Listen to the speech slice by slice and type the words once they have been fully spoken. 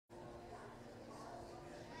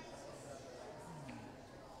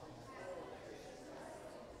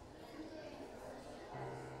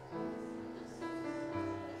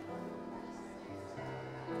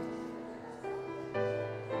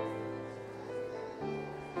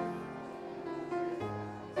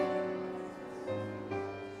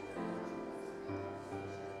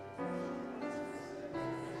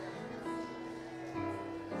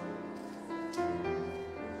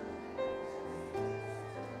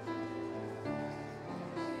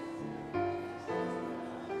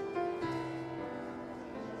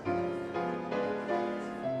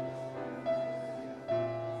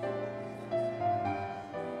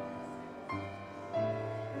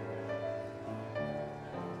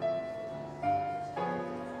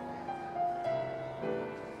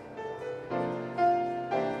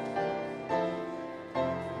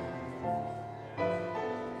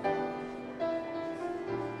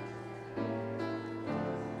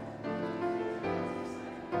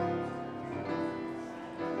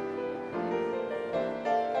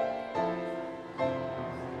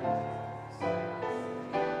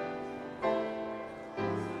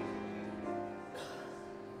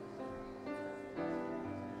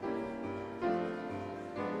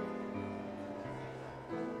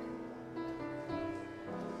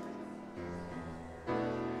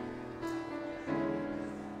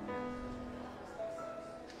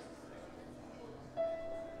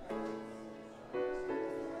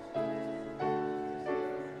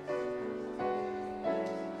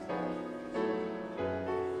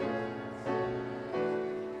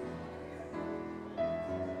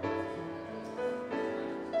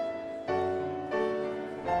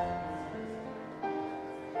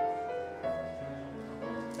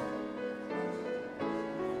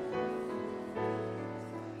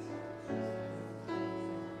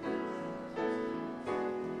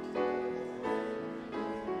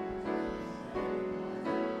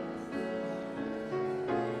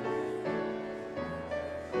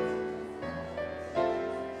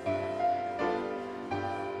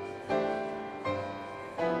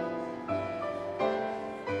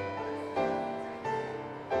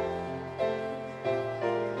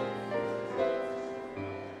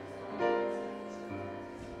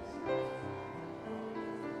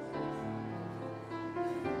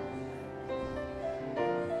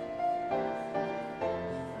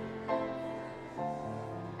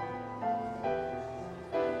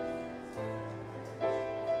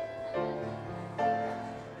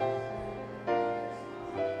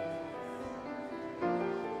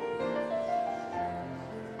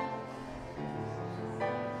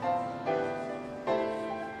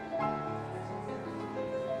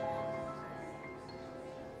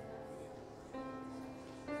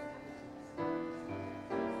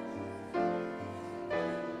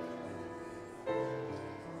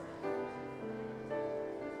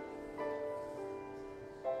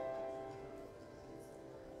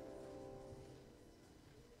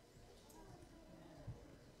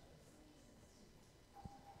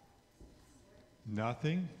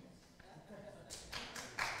Nothing?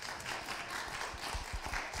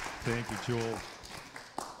 Thank you, Joel.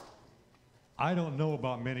 I don't know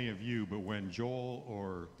about many of you, but when Joel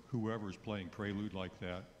or whoever's playing Prelude like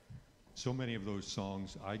that, so many of those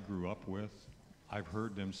songs I grew up with, I've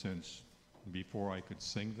heard them since before I could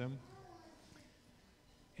sing them,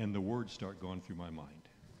 and the words start going through my mind.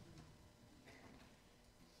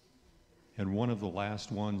 And one of the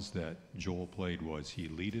last ones that Joel played was, he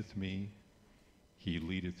leadeth me,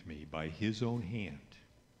 by his own hand.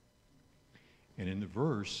 And in the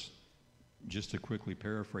verse, just to quickly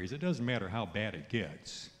paraphrase, it doesn't matter how bad it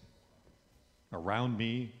gets, around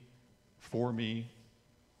me, for me,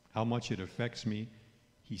 how much it affects me,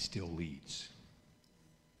 he still leads.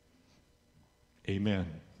 Amen.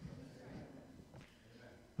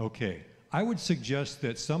 Okay, I would suggest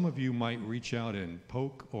that some of you might reach out and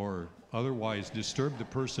poke or otherwise disturb the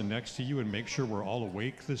person next to you and make sure we're all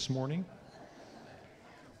awake this morning.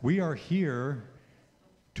 We are here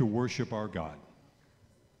to worship our God,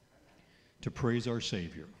 to praise our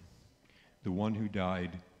Savior, the one who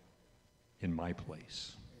died in my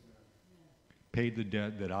place, paid the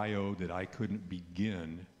debt that I owed that I couldn't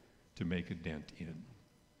begin to make a dent in.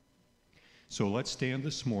 So let's stand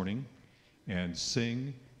this morning and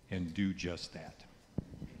sing and do just that.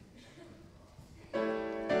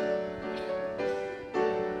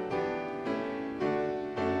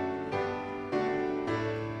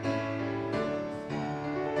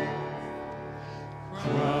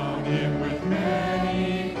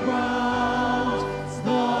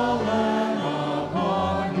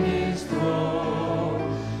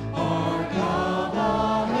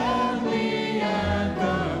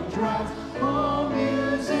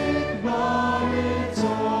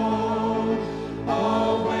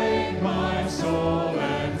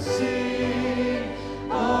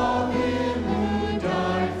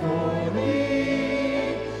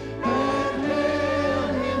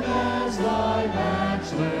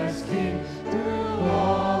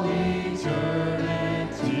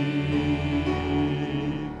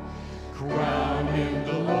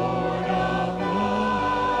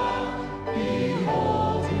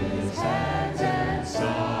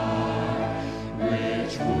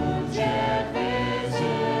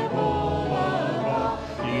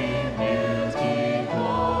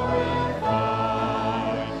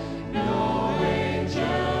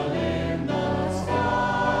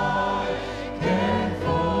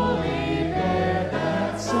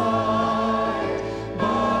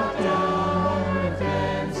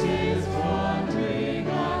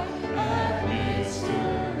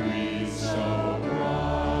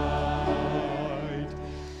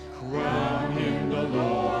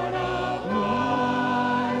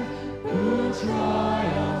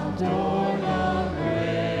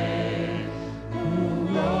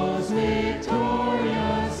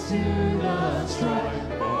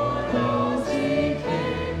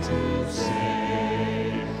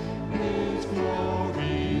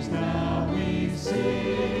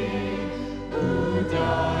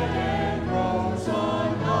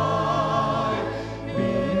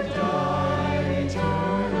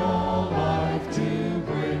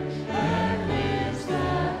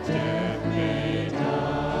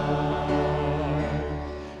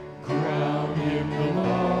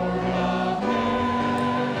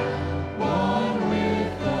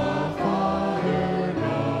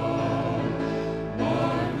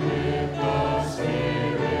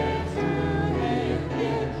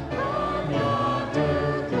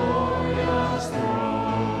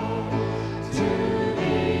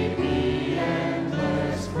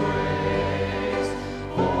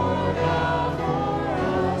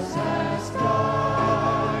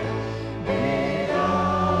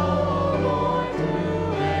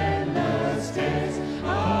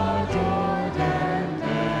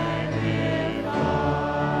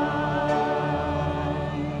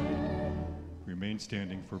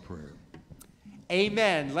 Standing for prayer.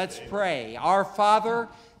 Amen. Let's pray. Our Father,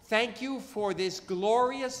 thank you for this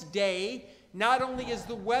glorious day. Not only is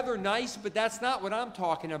the weather nice, but that's not what I'm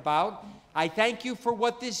talking about. I thank you for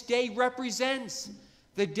what this day represents.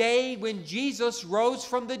 The day when Jesus rose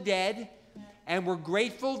from the dead, and we're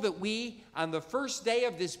grateful that we, on the first day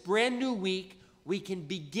of this brand new week, we can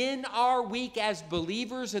begin our week as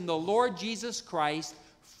believers in the Lord Jesus Christ,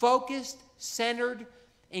 focused, centered,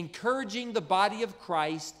 encouraging the body of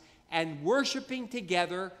Christ, and worshiping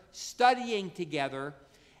together, studying together.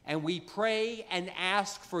 And we pray and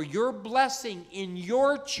ask for your blessing in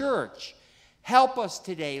your church. Help us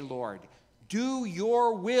today, Lord. Do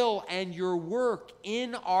your will and your work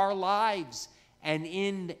in our lives and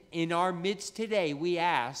in our midst today, we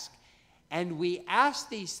ask. And we ask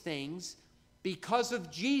these things because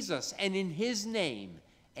of Jesus and in his name,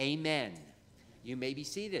 amen. You may be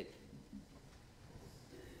seated.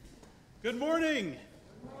 Good morning.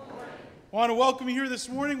 I want to welcome you here this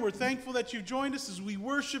morning. We're thankful that you've joined us as we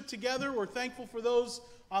worship together. We're thankful for those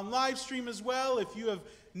on live stream as well. If you have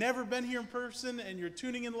never been here in person and you're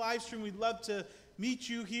tuning in live stream, we'd love to meet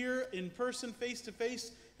you here in person, face to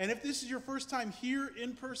face. And if this is your first time here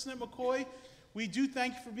in person at McCoy, we do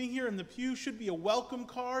thank you for being here. In the pew should be a welcome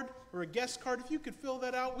card or a guest card. If you could fill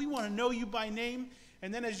that out, we want to know you by name.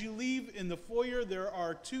 And then as you leave in the foyer, there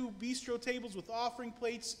are 2 bistro tables with offering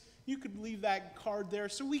plates. You could leave that card there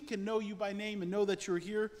so we can know you by name and know that you're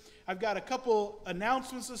here. I've got a couple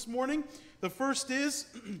announcements this morning. The first is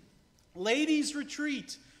Ladies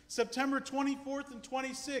Retreat, September 24th and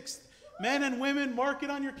 26th. Men and women, mark it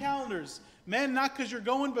on your calendars. Men, not because you're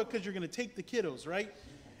going, but because you're going to take the kiddos, right?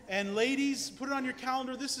 And ladies, put it on your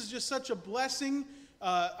calendar. This is just such a blessing.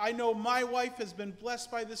 I know my wife has been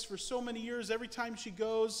blessed by this for so many years. Every time she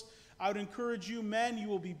goes, I would encourage you, men, you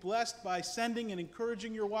will be blessed by sending and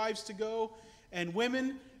encouraging your wives to go. And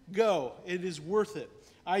women, go. It is worth it.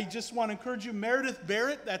 I just want to encourage you. Meredith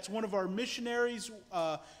Barrett, that's one of our missionaries,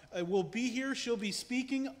 will be here. She'll be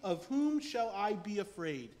speaking. Of whom shall I be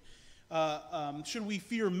afraid? Should we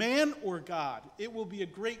fear man or God? It will be a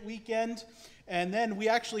great weekend. And then we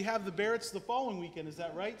actually have the Barretts the following weekend. Is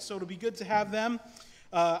that right? So it'll be good to have them.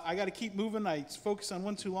 I got to keep moving. I focus on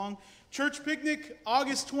one too long. Church picnic,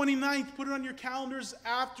 August 29th. Put it on your calendars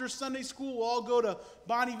after Sunday school. We'll all go to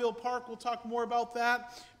Bonneville Park. We'll talk more about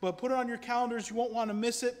that. But put it on your calendars. You won't want to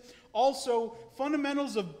miss it. Also,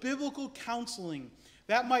 fundamentals of biblical counseling.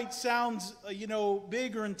 That might sound,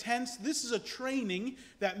 big or intense. This is a training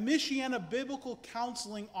that Michiana Biblical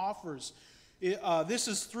Counseling offers. This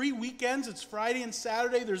is 3 weekends. It's Friday and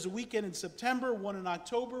Saturday. There's a weekend in September, one in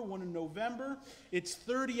October, one in November. It's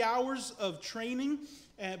 30 hours of training,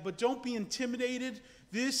 but don't be intimidated.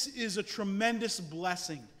 This is a tremendous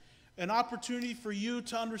blessing, an opportunity for you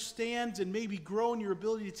to understand and maybe grow in your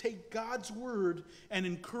ability to take God's word and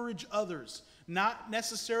encourage others. Not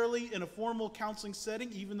necessarily in a formal counseling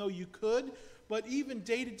setting, even though you could, but even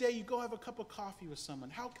day to day, you go have a cup of coffee with someone.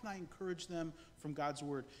 How can I encourage them from God's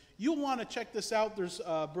word? You'll want to check this out. There's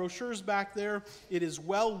brochures back there. It is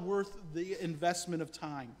well worth the investment of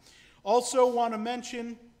time. Also want to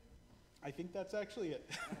mention, I think that's actually it.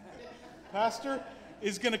 Pastor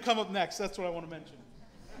is going to come up next. That's what I want to mention.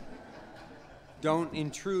 Don't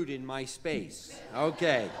intrude in my space.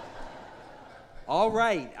 Okay. All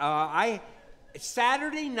right.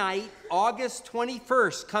 Saturday night, August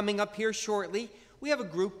 21st, coming up here shortly, we have a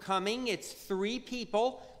group coming. It's 3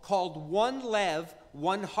 people called One Lev,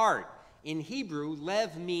 One Heart. In Hebrew,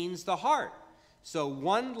 Lev means the heart. So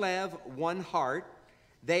One Lev, One Heart.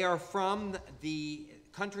 They are from the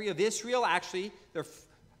country of Israel. Actually,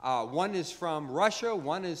 one is from Russia,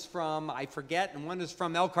 one is from, I forget, and one is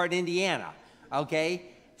from Elkhart, Indiana. Okay?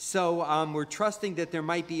 So we're trusting that there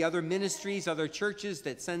might be other ministries, other churches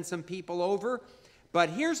that send some people over. But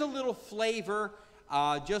here's a little flavor,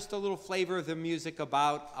 just a little flavor of the music,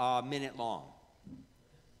 about a minute long.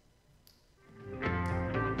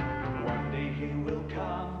 One day he will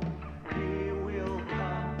come,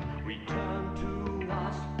 return to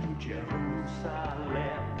us, to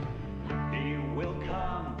Jerusalem. He will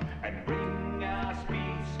come and bring us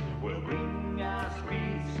peace, will bring us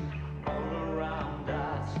peace all around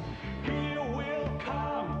us. He will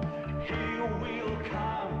come,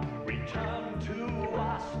 return to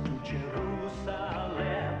us, to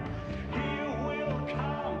Jerusalem. He will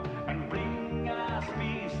come and bring us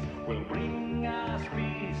peace, will bring us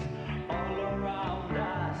peace all around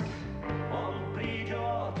us. Он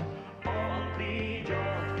придет,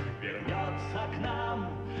 вернется к нам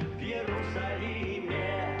в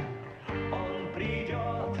Иерусалиме. Он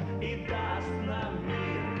придет и даст нам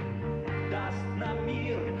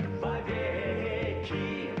мир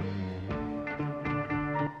вовеки.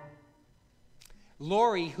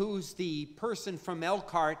 Lori, who's the person from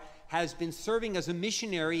Elkhart, has been serving as a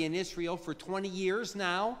missionary in Israel for 20 years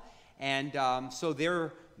now. And so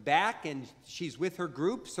they're back, and she's with her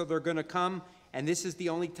group, so they're going to come. And this is the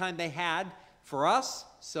only time they had for us,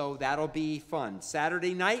 so that'll be fun.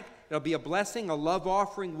 Saturday night, it'll be a blessing. A love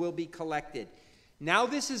offering will be collected. Now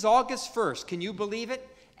this is August 1st. Can you believe it?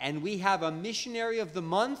 And we have a missionary of the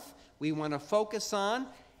month we want to focus on,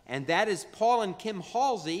 and that is Paul and Kim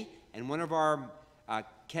Halsey. And one of our,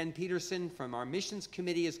 Ken Peterson from our missions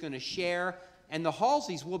committee, is going to share. And the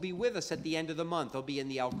Halseys will be with us at the end of the month. They'll be in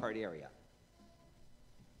the Elkhart area.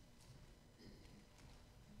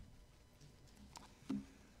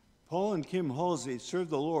 Paul and Kim Halsey served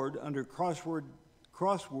the Lord under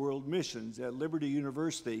cross-world missions at Liberty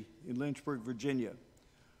University in Lynchburg, Virginia.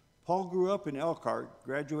 Paul grew up in Elkhart,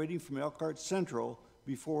 graduating from Elkhart Central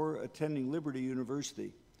before attending Liberty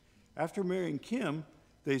University. After marrying Kim,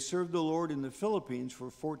 they served the Lord in the Philippines for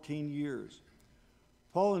 14 years.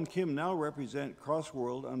 Paul and Kim now represent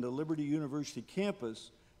Crossworld on the Liberty University campus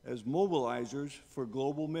as mobilizers for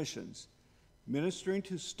global missions, ministering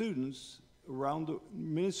to students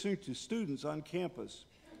on campus,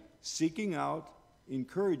 seeking out,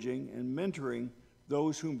 encouraging, and mentoring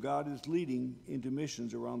those whom God is leading into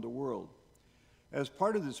missions around the world. As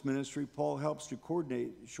part of this ministry, Paul helps to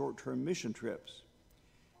coordinate short-term mission trips.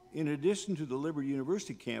 In addition to the Liberty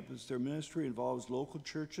University campus, their ministry involves local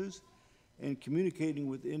churches and communicating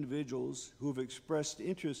with individuals who have expressed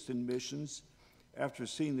interest in missions after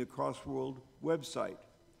seeing the Crossworld website.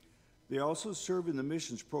 They also serve in the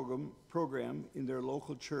missions program in their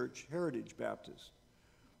local church, Heritage Baptist.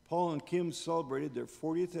 Paul and Kim celebrated their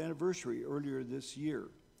 40th anniversary earlier this year.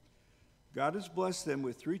 God has blessed them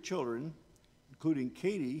with 3 children, including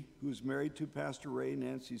Katie, who is married to Pastor Ray and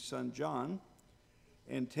Nancy's son, John,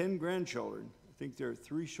 and 10 grandchildren. I think there are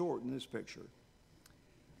 3 short in this picture.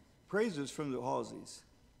 Praises from the Halseys.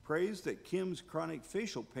 Praise that Kim's chronic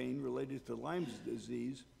facial pain related to Lyme's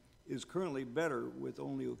disease is currently better with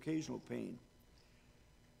only occasional pain.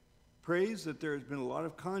 Praise that there has been a lot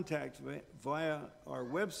of contact via our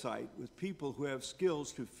website with people who have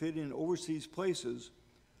skills to fit in overseas places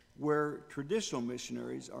where traditional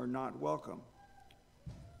missionaries are not welcome.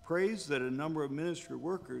 Praise that a number of ministry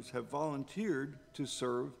workers have volunteered to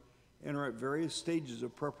serve and are at various stages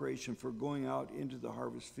of preparation for going out into the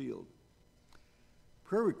harvest field.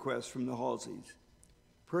 Prayer requests from the Halseys.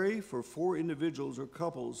 Pray for 4 individuals or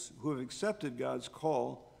couples who have accepted God's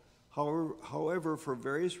call, however, for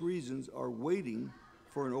various reasons are waiting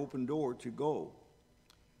for an open door to go.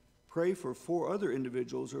 Pray for 4 other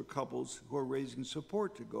individuals or couples who are raising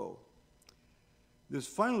support to go. This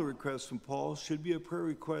final request from Paul should be a prayer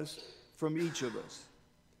request from each of us.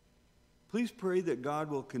 Please pray that God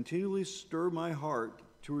will continually stir my heart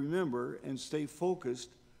to remember and stay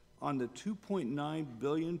focused on the 2.9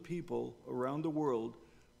 billion people around the world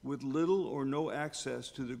with little or no access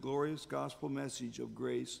to the glorious gospel message of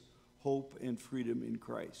grace, hope, and freedom in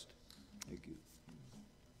Christ. Thank you.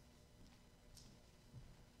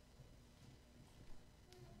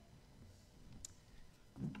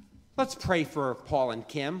 Let's pray for Paul and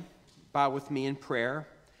Kim. Bow with me in prayer.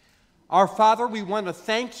 Our Father, we want to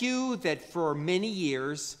thank you that for many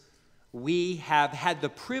years we have had the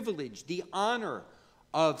privilege, the honor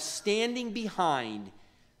of standing behind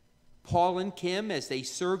Paul and Kim as they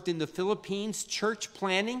served in the Philippines church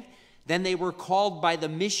planning. Then they were called by the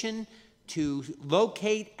mission to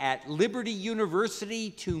locate at Liberty University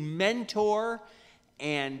to mentor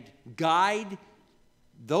and guide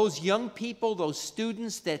those young people, those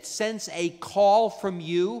students that sense a call from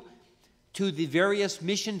you to the various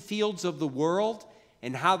mission fields of the world,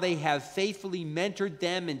 and how they have faithfully mentored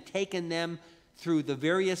them and taken them through the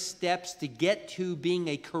various steps to get to being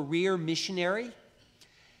a career missionary.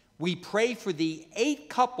 We pray for the 8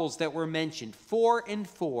 couples that were mentioned, 4 and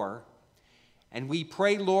 4, and we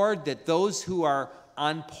pray, Lord, that those who are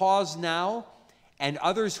on pause now and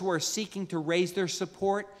others who are seeking to raise their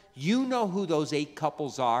support, you know who those 8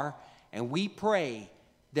 couples are, and we pray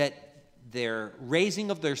that their raising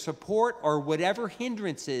of their support or whatever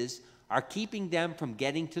hindrances are keeping them from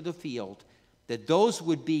getting to the field, that those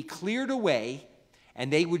would be cleared away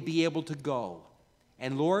and they would be able to go.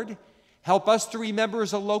 And Lord, help us to remember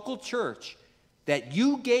as a local church that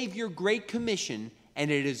you gave your great commission, and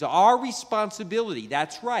it is our responsibility,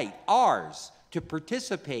 that's right, ours, to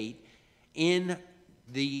participate in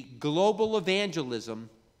the global evangelism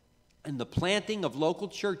and the planting of local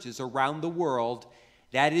churches around the world.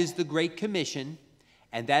 That is the Great Commission,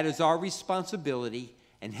 and that is our responsibility.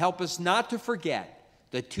 And help us not to forget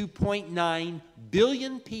the 2.9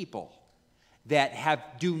 billion people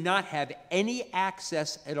that do not have any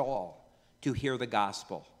access at all to hear the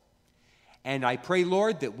gospel. And I pray,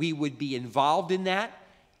 Lord, that we would be involved in that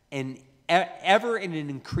and ever in an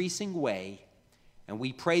increasing way. And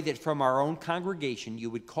we pray that from our own congregation you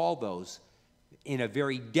would call those in a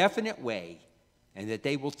very definite way, and that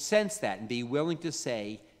they will sense that and be willing to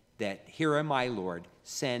say that, here am I, Lord,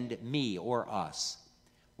 send me or us.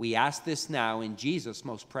 We ask this now in Jesus'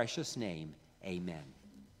 most precious name. Amen.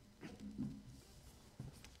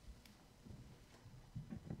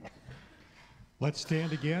 Let's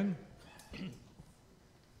stand again.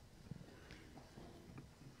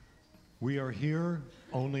 We are here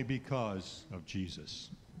only because of Jesus.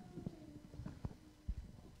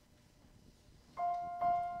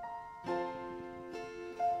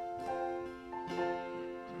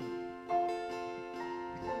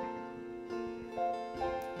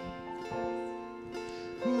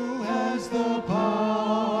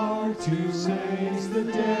 to raise the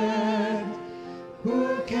dead.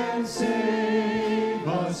 Who can save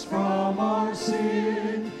us from our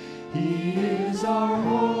sin? He is our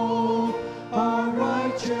hope, our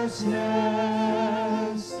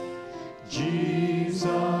righteousness. Jesus,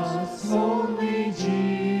 only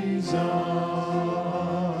Jesus.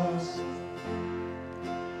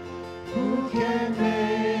 Who can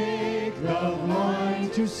make the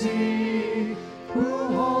blind to see? Who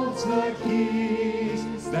holds the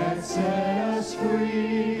keys that set us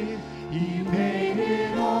free? He paid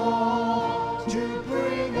it all to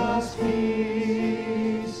bring us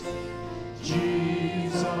peace.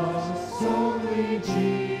 Jesus, only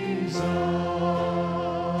Jesus.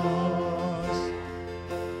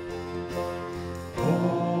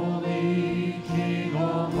 Holy King,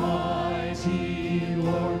 Almighty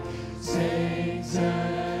Lord, saints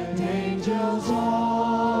and angels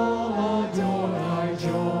all adore. I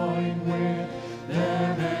join with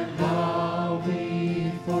them and bow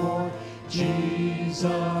before Jesus,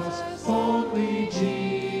 only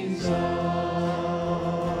Jesus.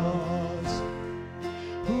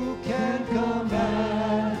 Who can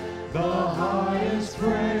command the highest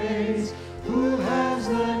praise? Who has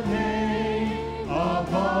the name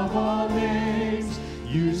above all names?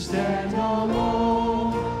 You stand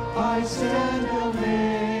alone, I stand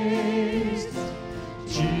amazed.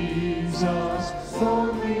 Jesus,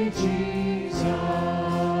 only Jesus.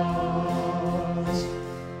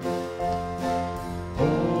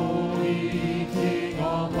 Holy King,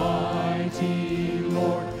 Almighty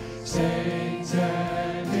Lord, saints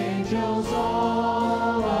and angels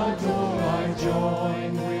all adore. I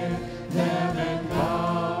join with them and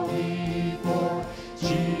bow before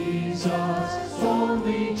Jesus,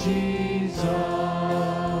 only Jesus.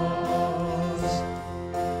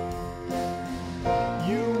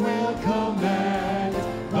 You will command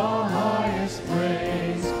the highest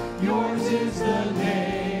praise. Yours is the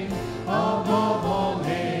name above all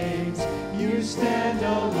names. You stand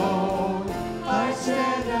alone, I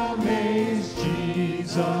stand amazed.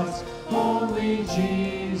 Jesus, only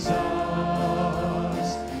Jesus.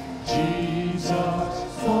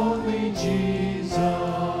 Jesus, only Jesus.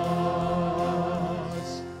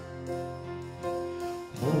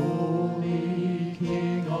 Holy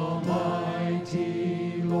King,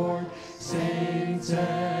 Almighty Lord, saints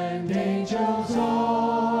and angels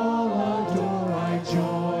all adore. I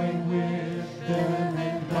join with them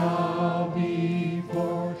and bow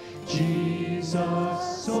before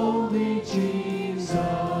Jesus, only Jesus.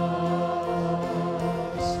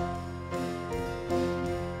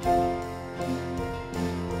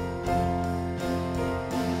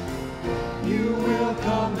 You will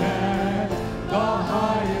command the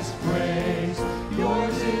highest praise.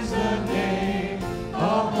 Yours is the name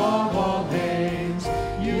above all names.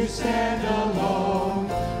 You stand alone,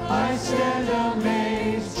 I stand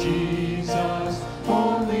amazed. Jesus,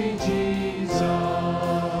 only Jesus.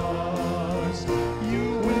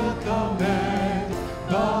 You will command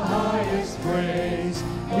the highest praise.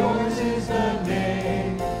 Yours is the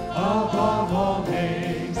name above all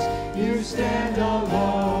names. You stand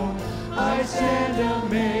alone, I stand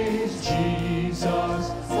amazed.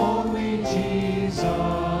 Jesus, only Jesus.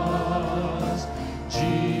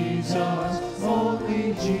 Jesus,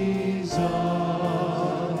 only Jesus.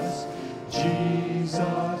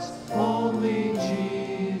 Jesus, only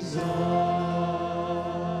Jesus.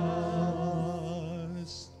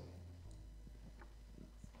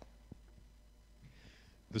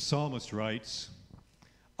 The psalmist writes,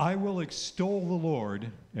 I will extol the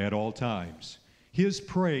Lord at all times. His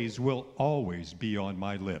praise will always be on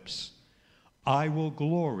my lips. I will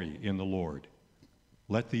glory in the Lord.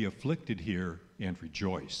 Let the afflicted hear and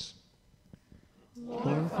rejoice.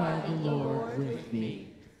 Glorify the Lord with me.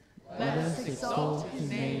 Let us exalt his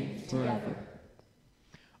name forever.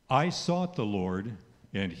 I sought the Lord,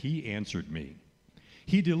 and he answered me.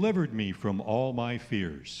 He delivered me from all my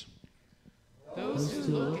fears. Those who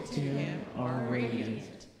look to him are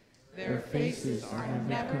radiant. Their faces are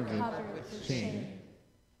never covered with shame.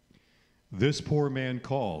 This poor man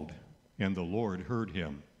called, and the Lord heard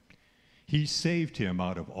him. He saved him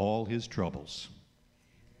out of all his troubles.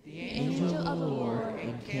 The angel of the Lord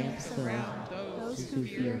encamps around those who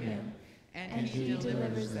fear him, and he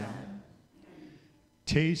delivers them.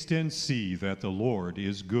 Taste and see that the Lord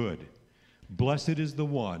is good. Blessed is the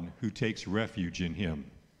one who takes refuge in him.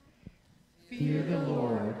 Fear the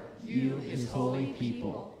Lord, you his holy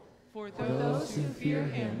people. For those who fear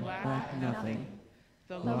him lack nothing.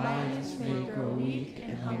 The lions may grow weak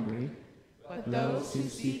and hungry, but those who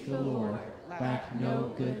seek the Lord lack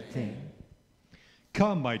no good thing.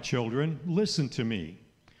 Come, my children, listen to me.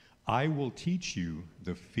 I will teach you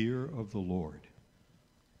the fear of the Lord.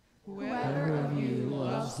 Whoever of you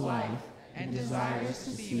loves life and desires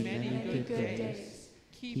to see many good days,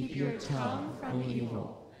 keep your tongue from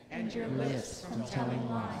evil and your lips from telling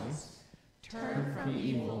lies. Turn from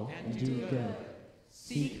evil and do good.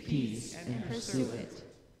 Seek peace and pursue it.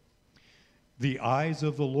 The eyes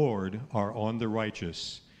of the Lord are on the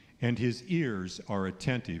righteous, and his ears are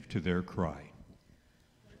attentive to their cry.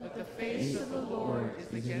 But the face of the Lord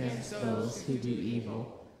is against those who do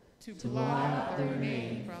evil, to blot out their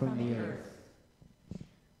name from the earth.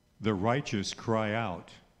 The righteous cry out,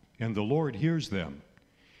 and the Lord hears them.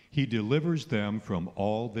 He delivers them from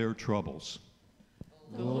all their troubles.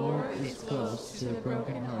 The Lord is close to the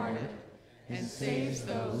brokenhearted and saves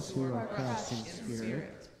those who are crushed in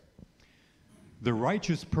spirit. The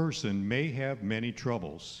righteous person may have many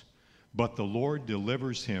troubles, but the Lord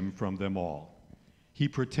delivers him from them all. He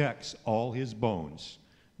protects all his bones.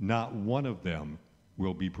 Not one of them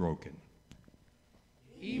will be broken.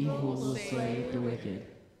 Evil will slay the wicked.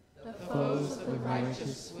 The foes of the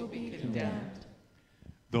righteous will be condemned.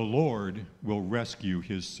 The Lord will rescue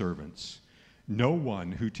his servants. No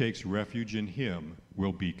one who takes refuge in him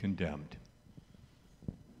will be condemned.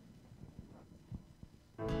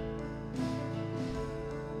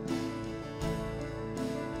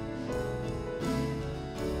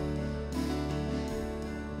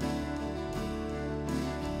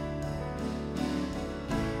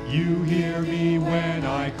 You hear me when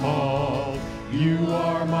I call. You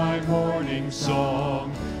are my morning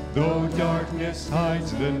song. Though darkness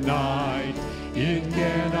hides the night, it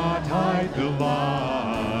cannot hide the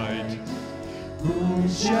light. Whom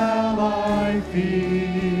shall I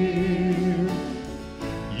fear?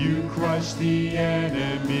 You crush the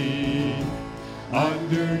enemy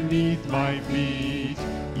underneath my feet.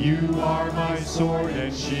 You are my sword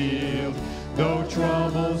and shield, though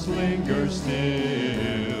troubles linger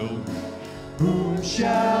still. Whom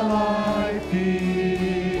shall I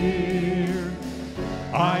fear?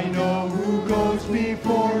 I know who goes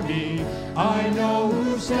before me. I know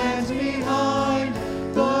who stands behind.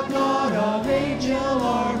 The God of angel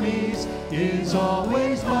armies is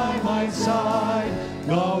always by my side.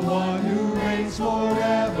 The one who reigns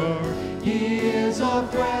forever, he is a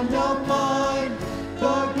friend of mine.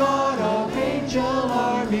 The God of angel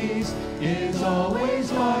armies is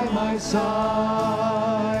always by my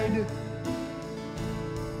side.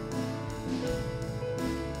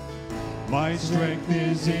 My strength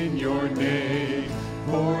is in your name,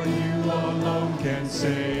 for you alone can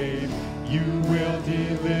save. You will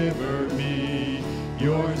deliver me.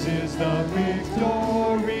 Yours is the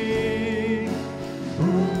victory.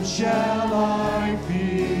 Whom shall I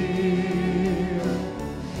fear?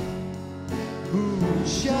 Whom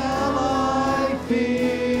shall I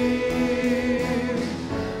fear?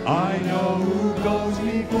 I know who goes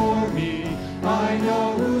before me. I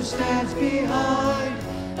know who stands behind.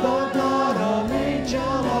 The God of angel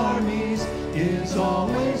armies is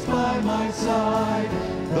always by my side.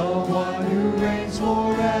 The one who reigns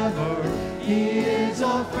forever, he is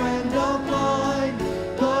a friend of mine.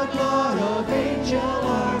 The God of angel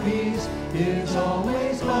armies is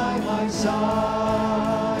always by my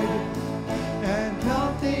side. And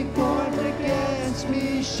nothing formed against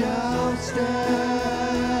me shall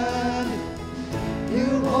stand.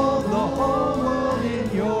 You hold the whole world in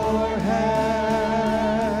your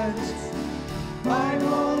hands. I'm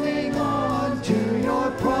holding on to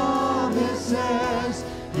your promises.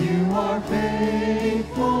 You are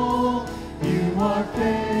faithful. You are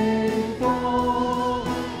faithful.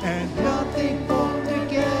 And nothing formed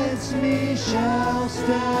against me shall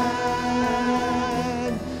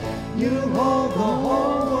stand. You hold the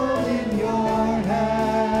whole world in your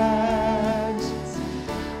hands.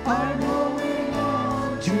 I'm holding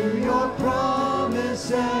on to your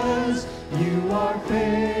promises. You are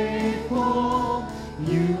faithful.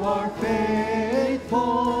 You are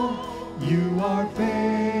faithful. You are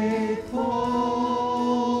faithful.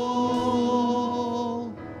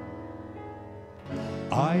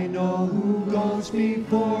 I know who goes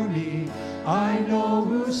before me. I know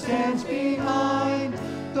who stands behind.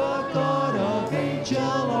 The God of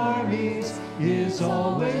angel armies is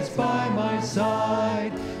always by my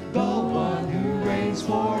side. The one who reigns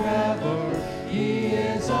forever, he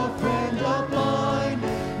is a friend of mine.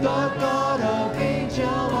 The God of angel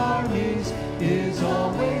armies is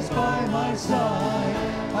always by my side.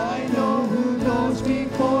 I know who goes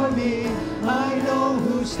before me. I know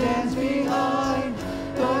who stands behind.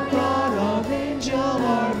 The God of angel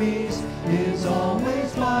armies is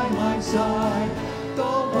always by my side. The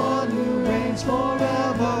one who reigns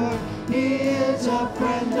forever, he is a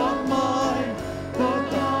friend of mine. The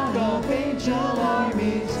God of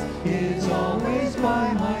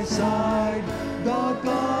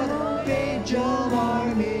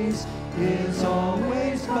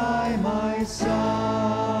my side.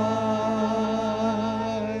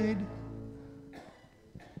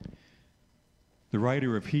 The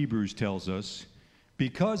writer of Hebrews tells us,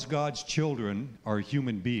 because God's children are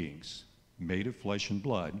human beings, made of flesh and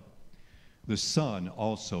blood, the Son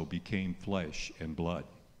also became flesh and blood.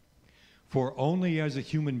 For only as a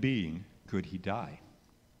human being could he die,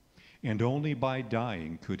 and only by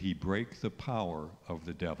dying could he break the power of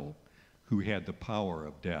the devil, who had the power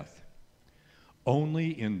of death.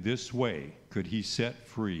 Only in this way could he set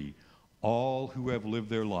free all who have lived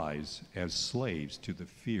their lives as slaves to the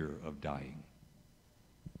fear of dying.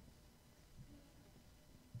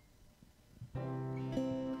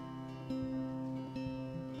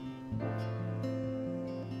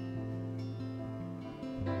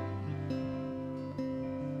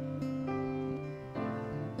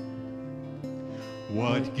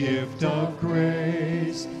 What gift of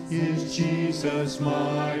grace is Jesus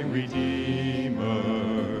my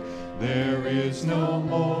Redeemer? There is no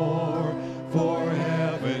more for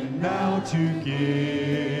heaven now to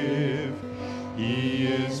give. He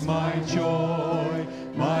is my joy,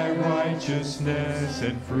 my righteousness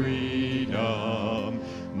and freedom,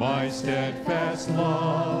 my steadfast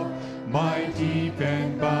love, my deep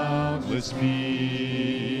and boundless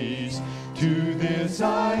peace. To this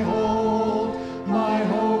I hold, my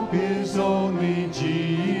hope is only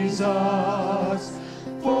Jesus,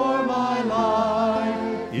 for my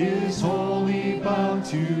life is wholly bound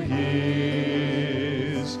to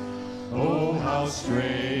His. Oh, how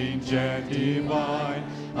strange and divine,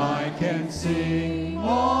 I can sing,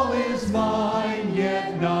 all is mine,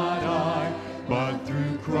 yet not I, but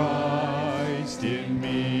through Christ in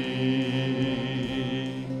me.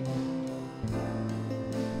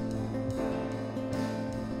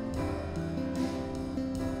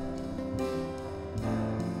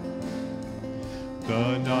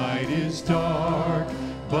 The night is dark,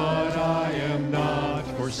 but I am not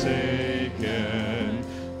forsaken,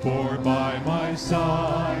 for by my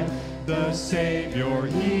side the Savior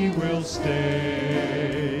He will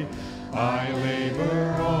stay. I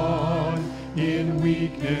labor on in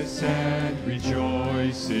weakness and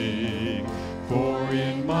rejoicing, for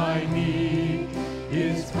in my need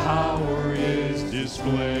His power is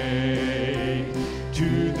displayed.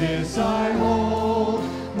 To this I hold,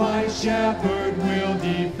 my shepherd will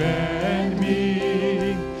defend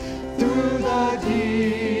me. Through the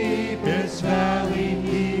deepest valley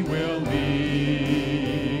He will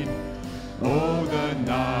lead. Oh, the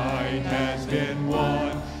night has been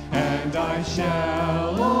won, and I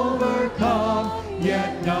shall overcome,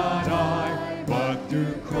 yet not I, but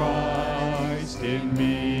through Christ in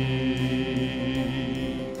me.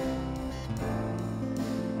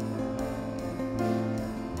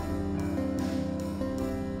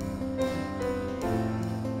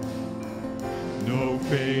 No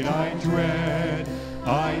fate I dread,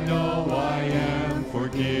 I know I am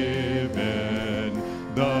forgiven.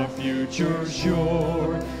 The future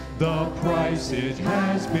sure, the price it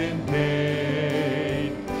has been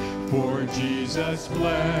paid. For Jesus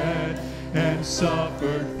bled and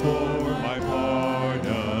suffered for my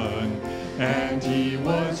pardon, and He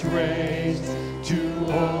was raised to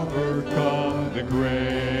overcome the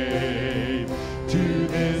grave. To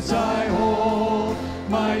this I hold,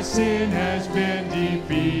 my sin has been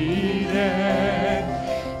defeated.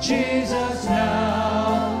 Jesus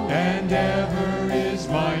now and ever is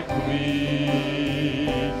my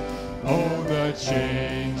plea. Oh, the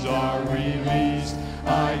chains are released,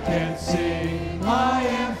 I can sing, I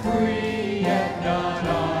am free, yet not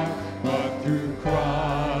I, but through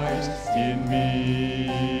Christ in me.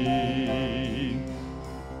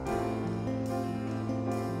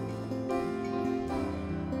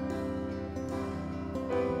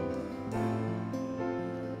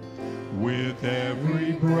 With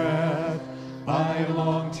every breath, I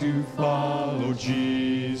long to follow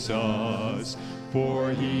Jesus,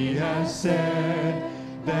 for He has said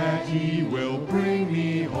that He will bring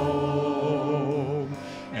me home.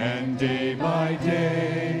 And day by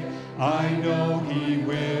day, I know He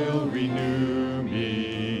will renew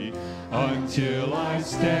me, until I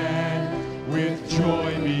stand with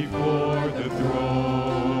joy before the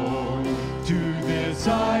throne. To this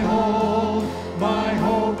I hold, my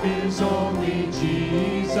hope is only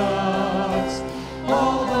Jesus.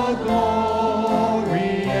 All the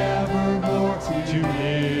glory evermore to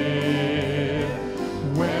Him.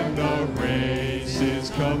 When the race is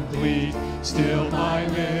complete, still my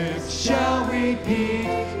lips shall repeat,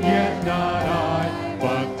 yet not I,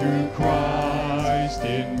 but through Christ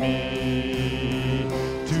in me.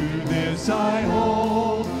 To this I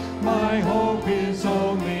hold, my hope is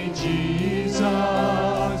only Jesus.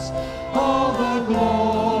 All the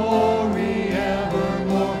glory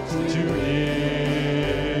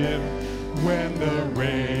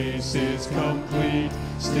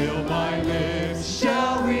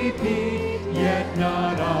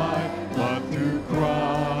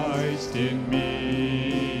in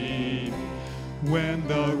me. When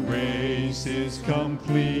the race is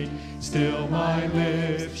complete, still my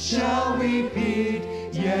lips shall repeat,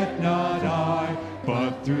 yet not I,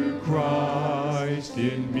 but through Christ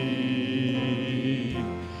in me.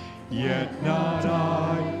 Yet not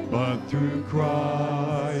I, but through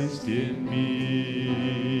Christ in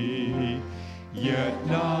me. Yet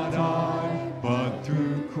not I, but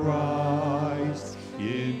through Christ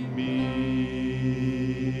in me.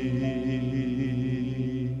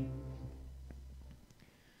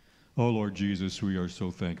 Oh, Lord Jesus, we are so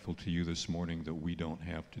thankful to you this morning that we don't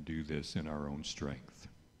have to do this in our own strength.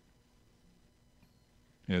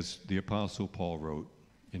 As the Apostle Paul wrote,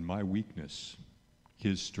 in my weakness,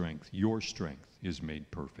 his strength, your strength, is made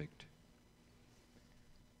perfect.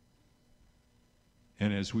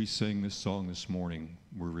 And as we sing this song this morning,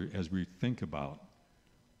 as we think about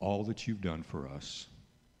all that you've done for us,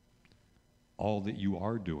 all that you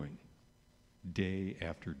are doing day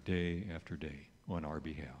after day after day on our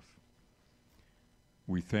behalf,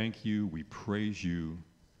 we thank you, we praise you,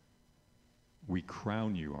 we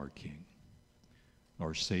crown you our King,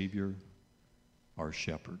 our Savior, our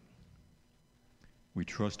Shepherd. We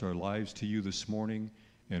trust our lives to you this morning,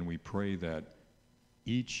 and we pray that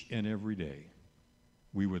each and every day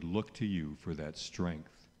we would look to you for that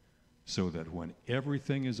strength, so that when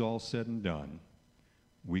everything is all said and done,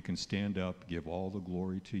 we can stand up, give all the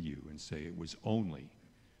glory to you, and say it was only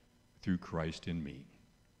through Christ in me.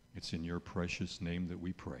 It's in your precious name that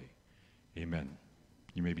we pray. Amen.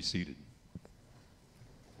 You may be seated.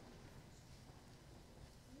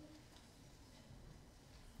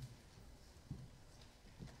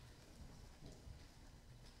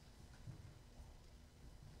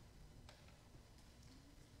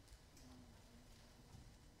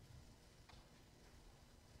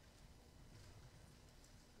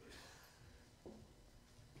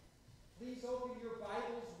 Please open your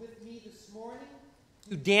Bibles with me this morning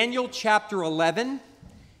to Daniel chapter 11.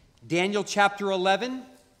 Daniel chapter 11.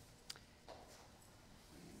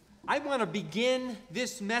 I want to begin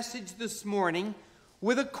this message this morning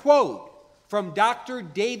with a quote from Dr.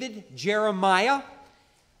 David Jeremiah,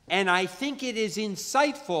 and I think it is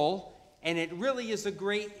insightful, and it really is a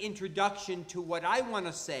great introduction to what I want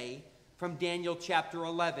to say from Daniel chapter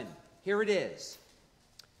 11. Here it is.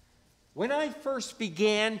 When I first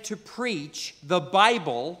began to preach the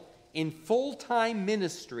Bible in full-time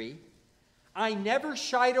ministry, I never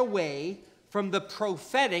shied away from the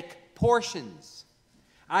prophetic portions.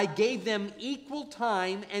 I gave them equal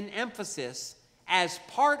time and emphasis as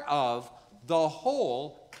part of the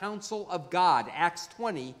whole counsel of God, Acts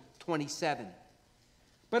 20:27.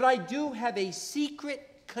 But I do have a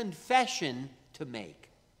secret confession to make.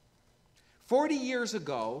 40 years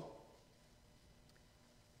ago,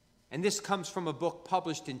 and this comes from a book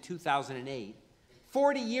published in 2008,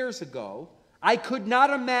 40 years ago, I could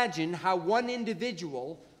not imagine how one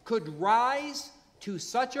individual could rise to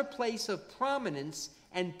such a place of prominence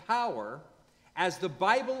and power as the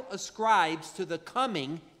Bible ascribes to the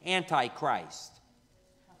coming Antichrist.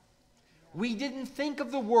 We didn't think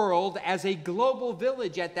of the world as a global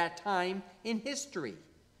village at that time in history,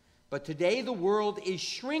 but today the world is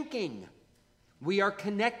shrinking. We are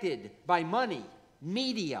connected by money,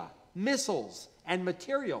 media, missiles, and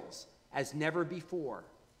materials as never before.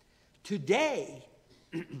 Today,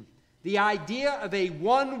 the idea of a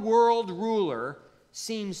one-world ruler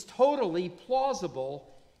seems totally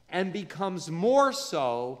plausible and becomes more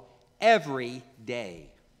so every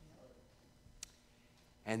day.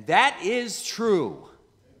 And that is true.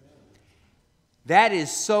 That is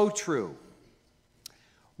so true.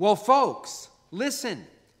 Well, folks, listen.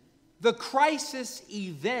 The crisis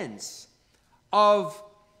events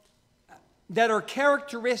that are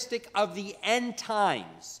characteristic of the end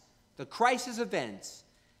times, the crisis events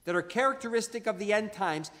that are characteristic of the end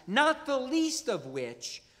times, not the least of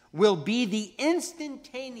which will be the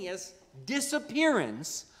instantaneous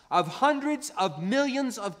disappearance of hundreds of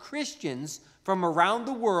millions of Christians from around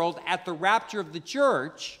the world at the rapture of the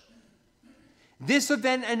church. This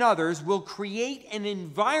event and others will create an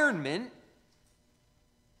environment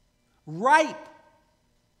ripe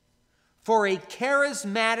for a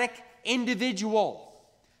charismatic individual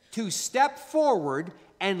to step forward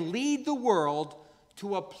and lead the world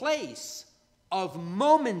to a place of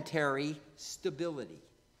momentary stability.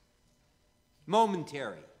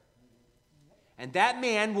 Momentary. And that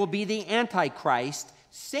man will be the Antichrist,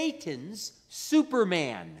 Satan's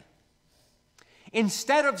Superman.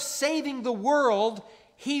 Instead of saving the world,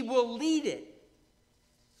 he will lead it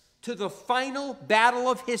to the final battle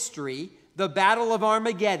of history, the Battle of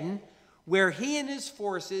Armageddon, where he and his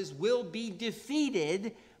forces will be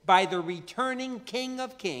defeated by the returning King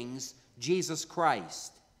of Kings, Jesus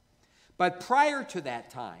Christ. But prior to that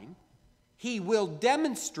time, he will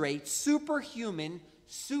demonstrate superhuman,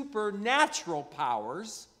 supernatural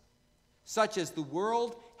powers such as the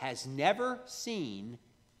world has never seen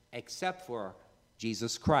except for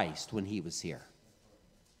Jesus Christ when he was here.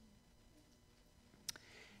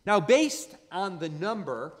 Now, based on the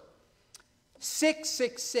number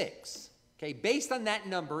 666, okay, based on that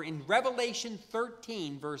number in Revelation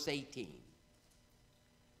 13, verse 18,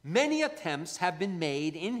 many attempts have been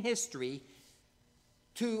made in history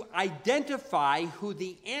to identify who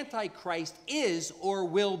the Antichrist is or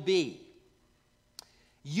will be,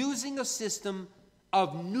 using a system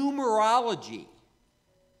of numerology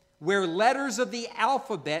where letters of the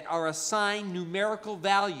alphabet are assigned numerical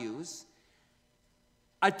values.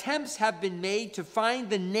 Attempts have been made to find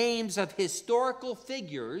the names of historical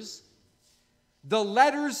figures, the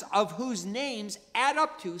letters of whose names add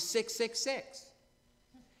up to 666.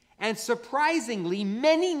 And surprisingly,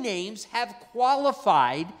 many names have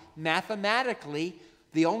qualified mathematically.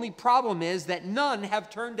 The only problem is that none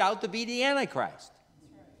have turned out to be the Antichrist.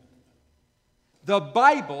 The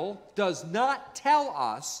Bible does not tell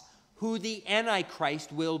us who the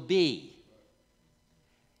Antichrist will be.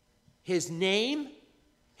 His name,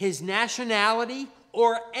 his nationality,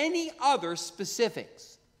 or any other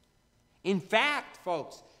specifics. In fact,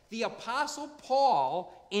 folks, the Apostle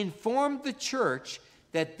Paul informed the church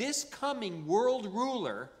that this coming world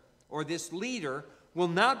ruler, or this leader, will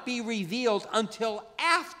not be revealed until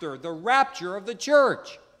after the rapture of the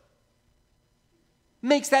church.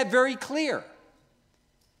 Makes that very clear.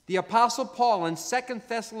 The Apostle Paul in 2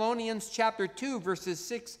 Thessalonians chapter 2, verses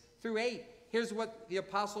 6 through 8, here's what the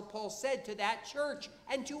Apostle Paul said to that church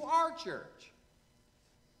and to our church.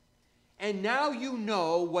 And now you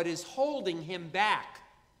know what is holding him back.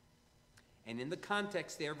 And in the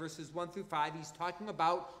context there, verses 1 through 5, he's talking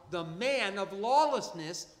about the man of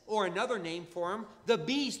lawlessness, or another name for him, the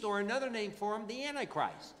beast, or another name for him, the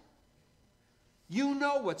Antichrist. You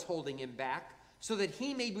know what's holding him back, so that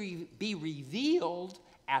he may be revealed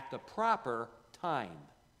at the proper time.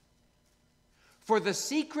 For the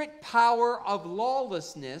secret power of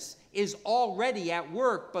lawlessness is already at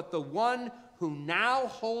work, but the one who now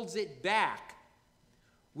holds it back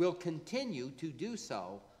will continue to do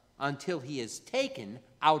so until he is taken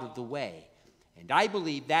out of the way. And I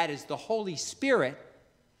believe that is the Holy Spirit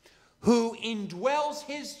who indwells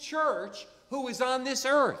his church, who is on this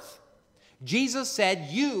earth. Jesus said,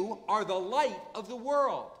 "You are the light of the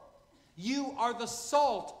world. You are the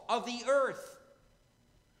salt of the earth."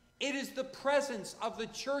 It is the presence of the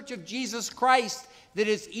church of Jesus Christ that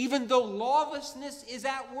is, even though lawlessness is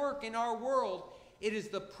at work in our world, it is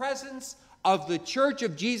the presence of the church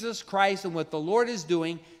of Jesus Christ and what the Lord is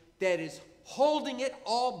doing that is holding it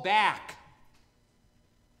all back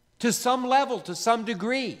to some level, to some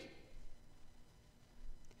degree.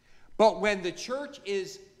 But when the church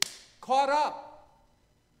is caught up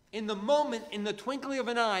in the moment, in the twinkling of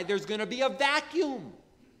an eye, there's going to be a vacuum.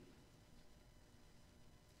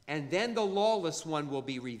 And then the lawless one will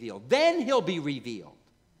be revealed. Then he'll be revealed,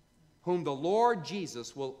 whom the Lord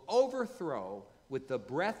Jesus will overthrow with the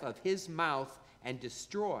breath of his mouth and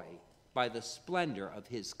destroy by the splendor of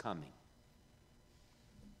his coming.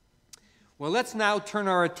 Well, let's now turn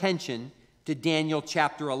our attention to Daniel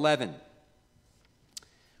chapter 11.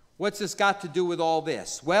 What's this got to do with all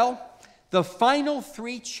this? Well, the final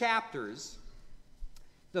three chapters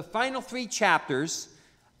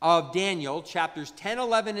of Daniel, chapters 10,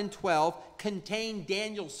 11, and 12, contain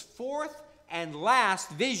Daniel's fourth and last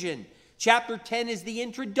vision. Chapter 10 is the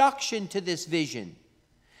introduction to this vision.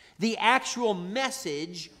 The actual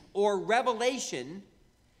message or revelation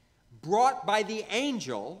brought by the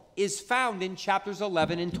angel is found in chapters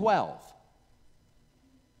 11 and 12.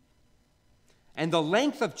 And the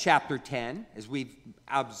length of chapter 10, as we've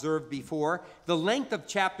observed before, the length of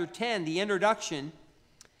chapter 10, the introduction,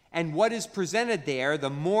 and what is presented there, the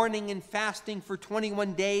mourning and fasting for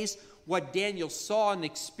 21 days, what Daniel saw and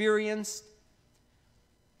experienced,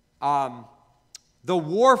 the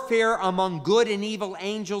warfare among good and evil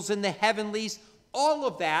angels in the heavenlies, all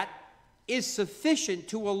of that is sufficient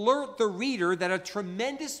to alert the reader that a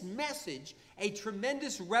tremendous message, a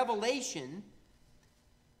tremendous revelation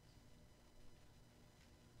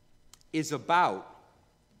is about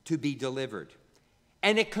to be delivered.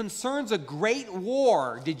 And it concerns a great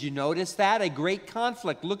war. Did you notice that? A great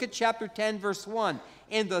conflict. Look at chapter 10, verse 1.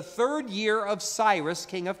 In the 3rd year of Cyrus,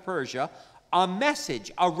 king of Persia, a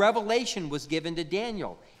message, a revelation was given to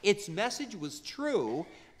Daniel. Its message was true,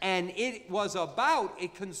 and it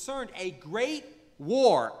concerned a great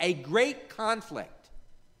war, a great conflict.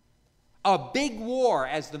 A big war,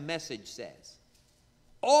 as the message says.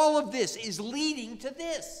 All of this is leading to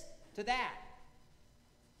this, to that.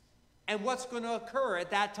 And what's going to occur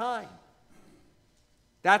at that time?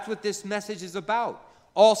 That's what this message is about.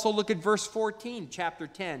 Also look at verse 14, chapter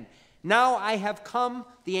 10. Now I have come,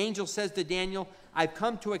 the angel says to Daniel, I've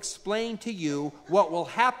come to explain to you what will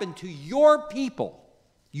happen to your people,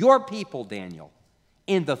 Daniel,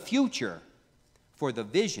 in the future, for the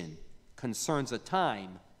vision concerns a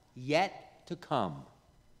time yet to come.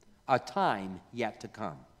 A time yet to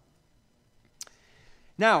come.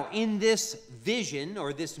 Now, in this vision,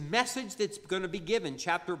 or this message that's going to be given,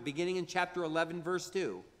 beginning in chapter 11, verse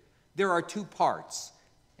 2, there are two parts.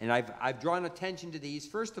 And I've drawn attention to these.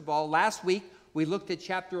 First of all, last week we looked at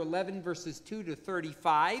chapter 11, verses 2 to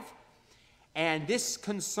 35. And this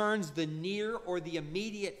concerns the near or the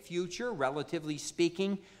immediate future, relatively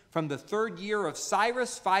speaking, from the third year of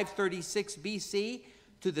Cyrus, 536 BC,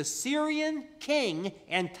 to the Syrian king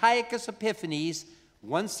Antiochus Epiphanes,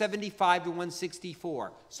 175 to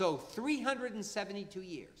 164. So 372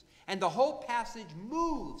 years. And the whole passage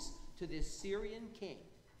moves to this Syrian king.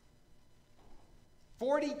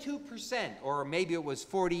 42%, or maybe it was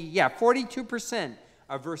 42%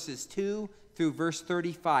 of verses 2 through verse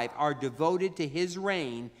 35 are devoted to his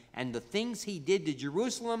reign and the things he did to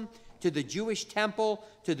Jerusalem, to the Jewish temple,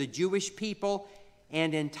 to the Jewish people.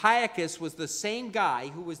 And Antiochus was the same guy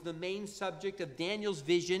who was the main subject of Daniel's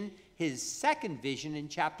vision, his second vision in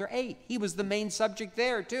chapter 8. He was the main subject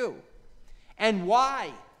there too. And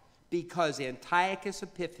why? Because Antiochus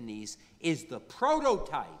Epiphanes is the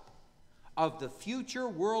prototype of the future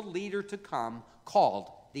world leader to come, called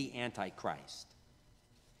the Antichrist.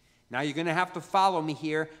 Now you're going to have to follow me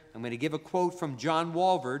here. I'm going to give a quote from John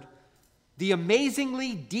Walvoord. The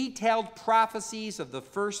amazingly detailed prophecies of the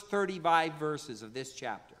first 35 verses of this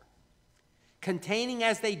chapter, containing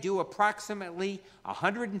as they do approximately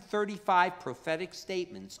 135 prophetic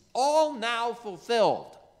statements, all now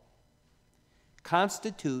fulfilled,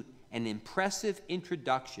 constitute an impressive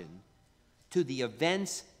introduction to the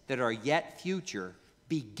events that are yet future,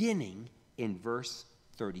 beginning in verse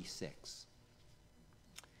 36.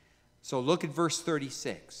 So look at verse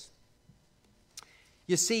 36.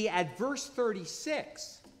 You see, at verse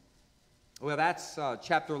 36, well, that's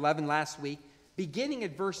chapter 11 last week, beginning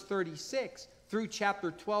at verse 36 through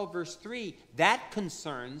chapter 12, verse 3, that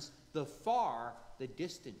concerns the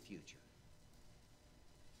distant future.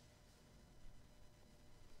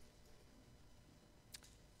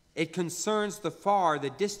 It concerns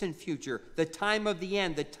the distant future, the time of the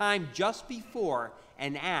end, the time just before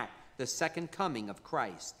and at the second coming of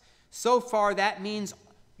Christ. So far, that means,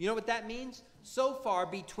 you know what that means? So far,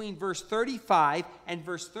 between verse 35 and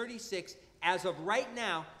verse 36, as of right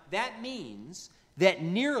now, that means that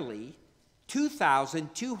nearly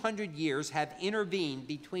 2,200 years have intervened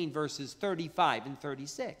between verses 35 and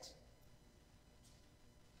 36.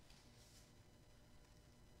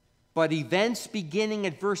 But events beginning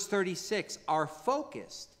at verse 36 are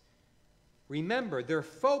focused. Remember, they're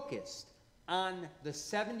focused on the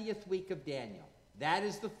 70th week of Daniel. That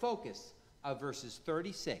is the focus of verses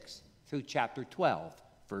 36 through chapter 12,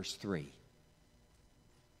 verse 3.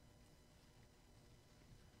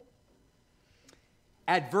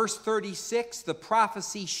 At verse 36, the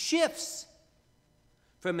prophecy shifts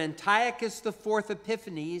from Antiochus IV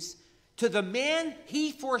Epiphanes to the man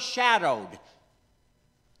he foreshadowed,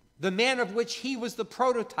 the man of which he was the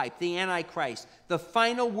prototype, the Antichrist, the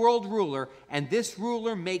final world ruler, and this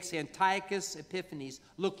ruler makes Antiochus Epiphanes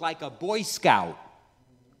look like a Boy Scout.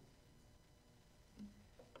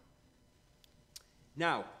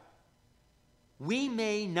 Now, we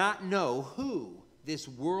may not know who this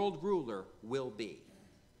world ruler will be,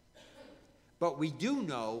 but we do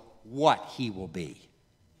know what he will be.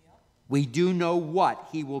 We do know what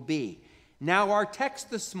he will be. Now, our text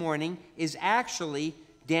this morning is actually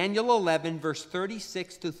Daniel 11, verse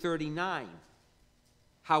 36 to 39.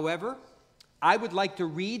 However, I would like to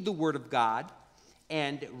read the Word of God,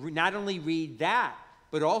 and not only read that,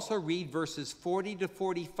 but also read verses 40 to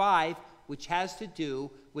 45, which has to do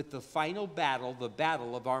with the final battle, the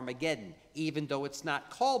battle of Armageddon. Even though it's not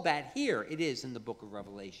called that here, it is in the book of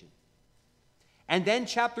Revelation. And then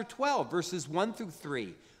chapter 12, verses 1 through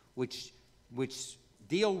 3, which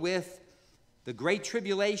deal with the Great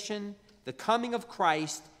Tribulation, the coming of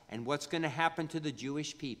Christ, and what's going to happen to the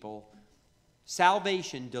Jewish people,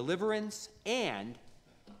 salvation, deliverance, and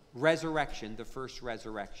resurrection, the first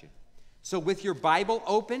resurrection. So with your Bible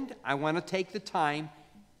opened, I want to take the time,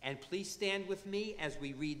 and please stand with me as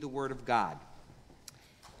we read the Word of God.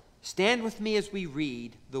 Stand with me as we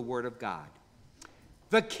read the Word of God.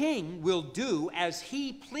 The king will do as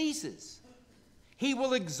he pleases. He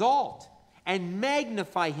will exalt and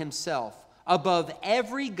magnify himself above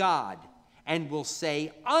every god, and will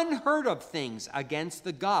say unheard of things against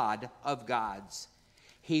the God of gods.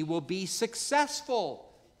 He will be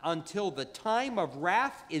successful until the time of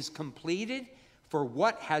wrath is completed, for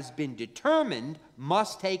what has been determined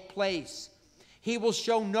must take place. He will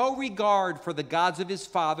show no regard for the gods of his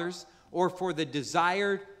fathers, or for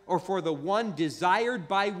the one desired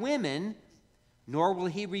by women, nor will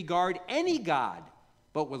he regard any god,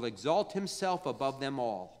 but will exalt himself above them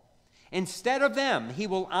all. Instead of them, he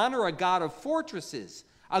will honor a god of fortresses,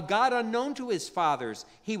 a god unknown to his fathers.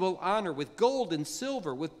 He will honor with gold and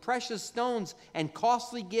silver, with precious stones and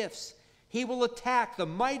costly gifts. He will attack the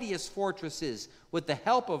mightiest fortresses with the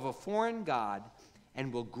help of a foreign god,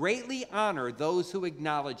 and will greatly honor those who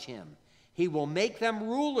acknowledge him. He will make them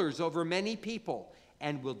rulers over many people,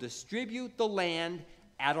 and will distribute the land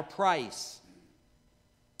at a price.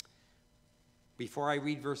 Before I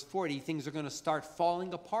read verse 40, things are going to start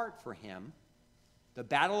falling apart for him. The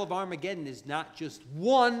Battle of Armageddon is not just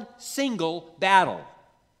one single battle.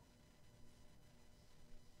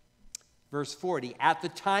 Verse 40, at the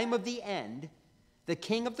time of the end, the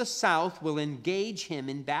king of the south will engage him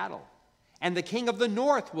in battle, and the king of the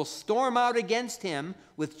north will storm out against him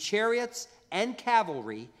with chariots and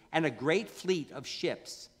cavalry and a great fleet of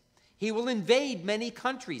ships. He will invade many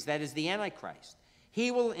countries, that is the Antichrist. He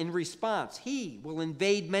will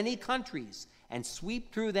invade many countries and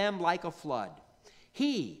sweep through them like a flood.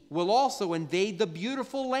 He will also invade the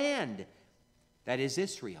beautiful land, that is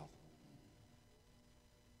Israel.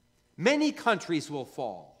 Many countries will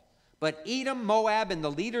fall, but Edom, Moab, and the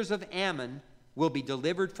leaders of Ammon will be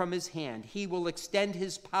delivered from his hand. He will extend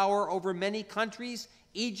his power over many countries.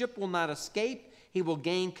 Egypt will not escape. He will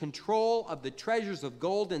gain control of the treasures of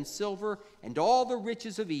gold and silver and all the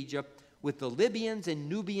riches of Egypt, with the Libyans and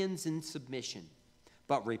Nubians in submission.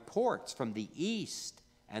 But reports from the east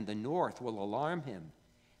and the north will alarm him,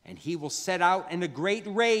 and he will set out in a great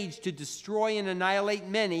rage to destroy and annihilate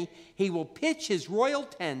many. He will pitch his royal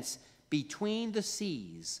tents between the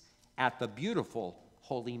seas at the beautiful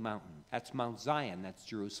holy mountain. That's Mount Zion, that's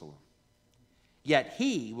Jerusalem. Yet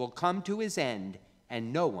he will come to his end,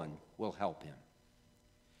 and no one will help him.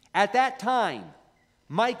 At that time,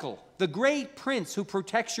 Michael, the great prince who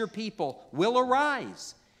protects your people, will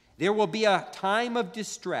arise. There will be a time of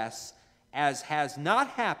distress, as has not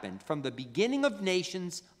happened from the beginning of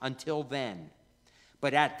nations until then.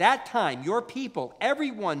 But at that time, your people,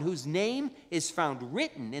 everyone whose name is found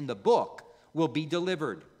written in the book, will be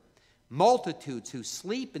delivered. Multitudes who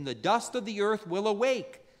sleep in the dust of the earth will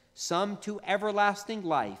awake, some to everlasting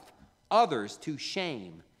life, others to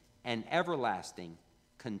shame and everlasting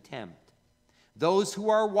contempt. Those who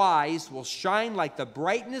are wise will shine like the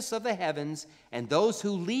brightness of the heavens, and those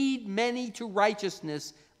who lead many to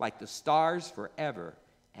righteousness like the stars forever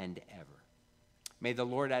and ever. May the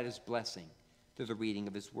Lord add his blessing to the reading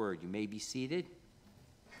of his word. You may be seated.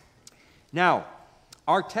 Now,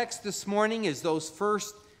 our text this morning is those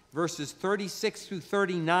first verses 36 through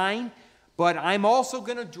 39, but I'm also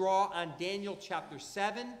going to draw on Daniel chapter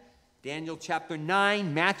 7, Daniel chapter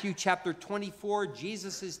 9, Matthew chapter 24,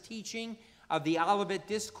 Jesus' teaching of the Olivet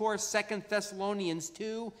Discourse, 2 Thessalonians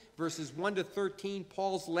 2, verses 1 to 13,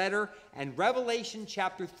 Paul's letter, and Revelation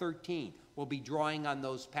chapter 13. We'll be drawing on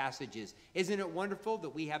those passages. Isn't it wonderful that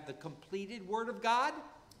we have the completed Word of God?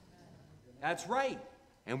 That's right.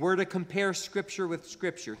 And we're to compare Scripture with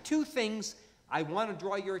Scripture. Two things I want to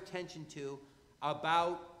draw your attention to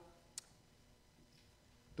about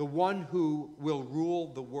the one who will rule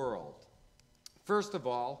the world. First of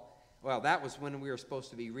all, well, that was when we were supposed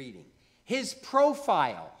to be reading. His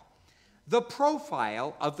profile, the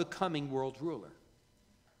profile of the coming world ruler.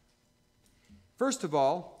 First of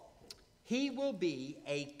all, he will be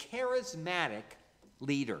a charismatic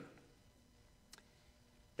leader.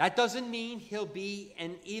 That doesn't mean he'll be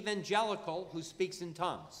an evangelical who speaks in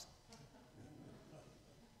tongues.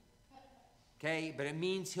 Okay, but it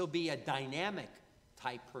means he'll be a dynamic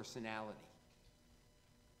type personality.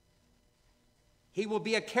 He will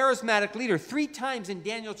be a charismatic leader. 3 times in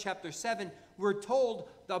Daniel chapter 7, we're told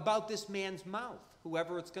about this man's mouth,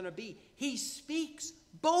 whoever it's going to be. He speaks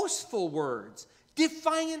boastful words,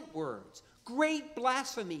 defiant words, great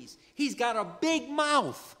blasphemies. He's got a big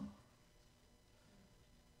mouth.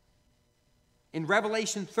 In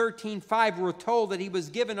Revelation 13:5, we're told that he was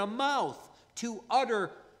given a mouth to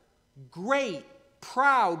utter great,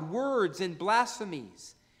 proud words and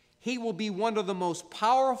blasphemies. He will be one of the most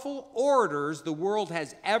powerful orators the world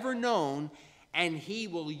has ever known, and he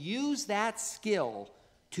will use that skill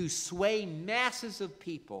to sway masses of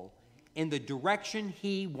people in the direction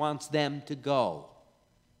he wants them to go.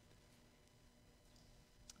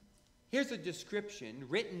 Here's a description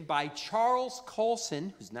written by Charles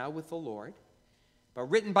Colson, who's now with the Lord, but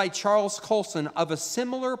written by Charles Colson of a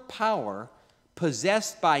similar power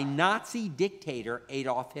possessed by Nazi dictator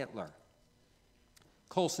Adolf Hitler.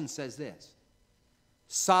 Colson says this: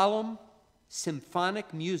 solemn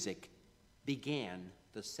symphonic music began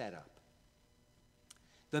the setup.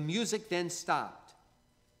 The music then stopped.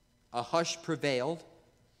 A hush prevailed,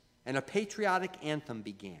 and a patriotic anthem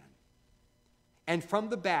began. And from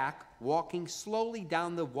the back, walking slowly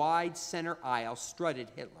down the wide center aisle, strutted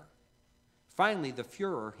Hitler. Finally, the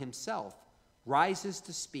Fuhrer himself rises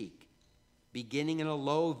to speak, beginning in a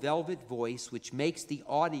low velvet voice which makes the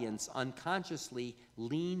audience unconsciously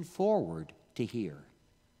lean forward to hear.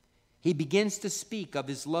 He begins to speak of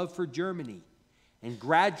his love for Germany, and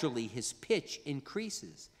gradually his pitch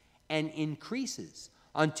increases and increases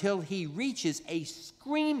until he reaches a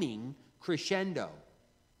screaming crescendo.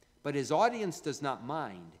 But his audience does not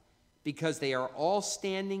mind, because they are all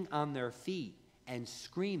standing on their feet and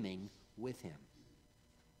screaming with him.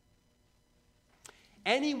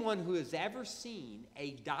 Anyone who has ever seen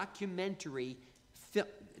a documentary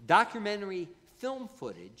film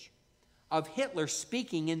footage of Hitler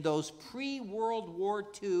speaking in those pre-World War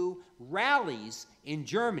II rallies in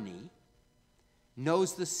Germany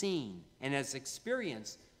knows the scene and has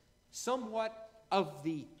experienced somewhat of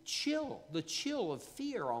the chill of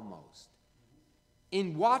fear almost,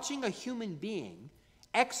 in watching a human being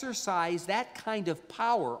exercise that kind of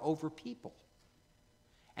power over people.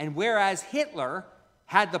 And whereas Hitler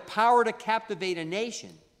had the power to captivate a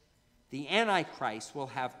nation, the Antichrist will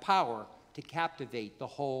have power to captivate the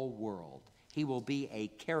whole world. He will be a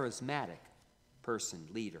charismatic person,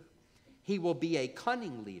 leader. He will be a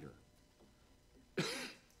cunning leader.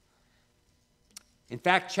 In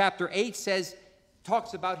fact, chapter 8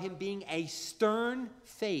 talks about him being a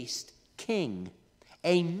stern-faced king.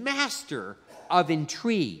 A master of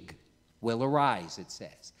intrigue will arise, it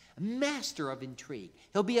says. A master of intrigue.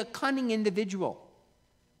 He'll be a cunning individual.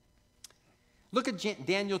 Look at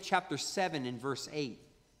Daniel chapter 7 and verse 8.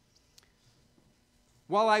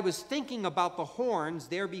 While I was thinking about the horns,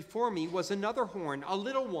 there before me was another horn, a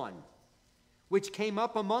little one, which came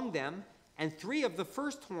up among them, and 3 of the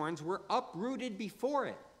first horns were uprooted before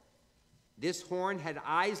it. This horn had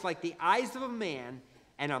eyes like the eyes of a man,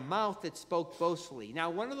 and a mouth that spoke boastfully. Now,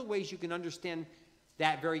 one of the ways you can understand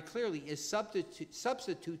that very clearly is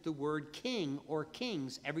substitute the word king or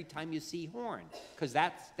kings every time you see horn, because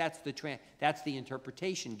that's the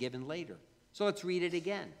interpretation given later. So let's read it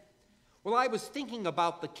again. Well, I was thinking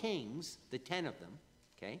about the kings, the 10 of them,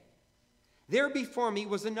 okay? There before me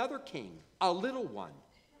was another king, a little one,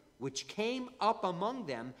 which came up among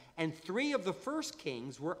them, and 3 of the first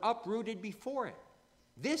kings were uprooted before it.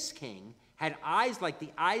 This king had eyes like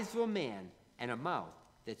the eyes of a man, and a mouth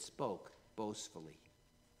that spoke boastfully.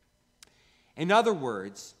 In other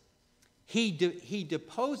words, he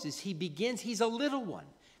deposes, he's a little one,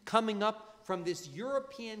 coming up from this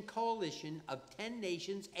European coalition of 10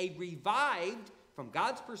 nations, a revived, from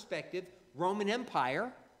God's perspective, Roman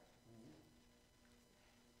Empire.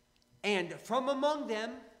 And from among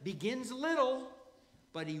them begins little,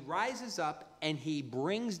 but he rises up and he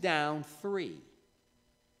brings down 3.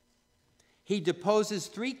 He deposes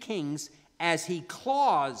 3 kings as he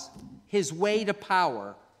claws his way to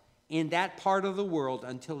power in that part of the world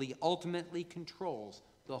until he ultimately controls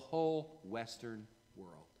the whole Western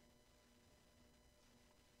world.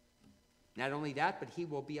 Not only that, but he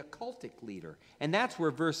will be a cultic leader. And that's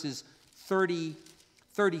where verses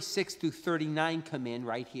 36 through 39 come in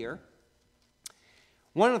right here.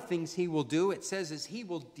 One of the things he will do, it says, is he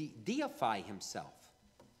will deify himself.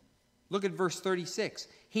 Look at verse 36.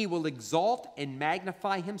 He will exalt and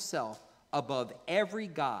magnify himself above every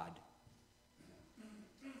god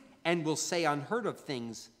and will say unheard of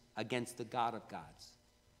things against the God of gods.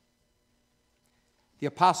 The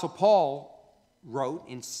Apostle Paul wrote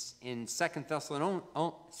in 2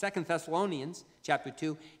 Thessalonians chapter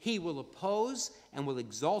 2, he will oppose and will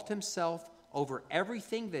exalt himself over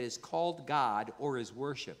everything that is called God or is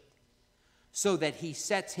worshipped, so that he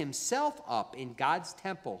sets himself up in God's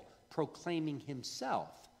temple, proclaiming himself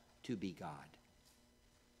to be God.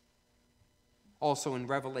 Also in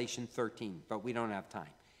Revelation 13, but we don't have time.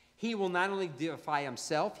 He will not only deify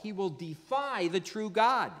himself, he will defy the true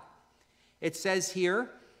God. It says here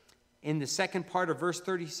in the second part of verse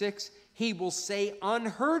 36, he will say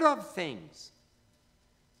unheard of things.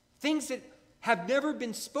 Things that have never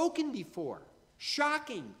been spoken before.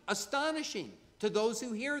 Shocking, astonishing to those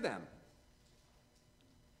who hear them.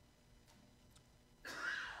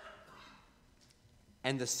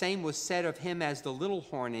 And the same was said of him as the little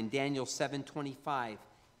horn in Daniel 7:25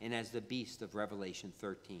 and as the beast of Revelation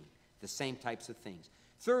 13. The same types of things.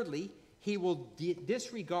 Thirdly, he will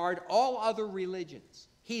disregard all other religions.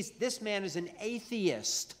 This man is an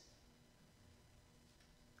atheist.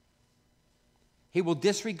 He will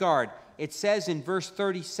disregard. It says in verse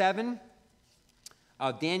 37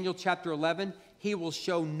 of Daniel chapter 11, he will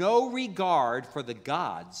show no regard for the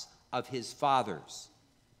gods of his fathers.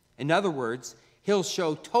 In other words, he'll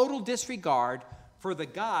show total disregard for the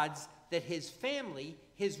gods that his family,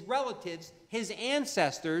 his relatives, his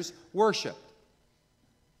ancestors worshiped.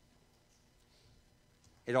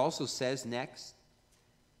 It also says next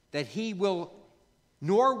that he will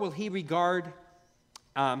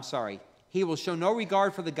show no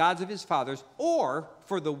regard for the gods of his fathers or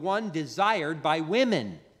for the one desired by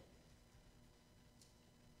women.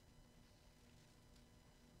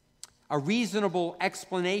 A reasonable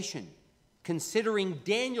explanation, considering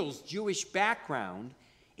Daniel's Jewish background,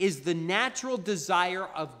 is the natural desire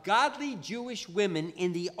of godly Jewish women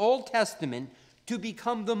in the Old Testament to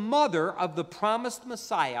become the mother of the promised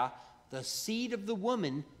Messiah, the seed of the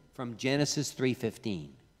woman from Genesis 3:15.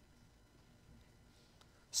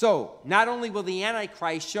 So, not only will the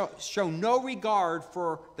Antichrist show no regard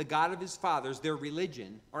for the God of his fathers, their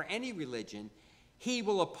religion, or any religion, he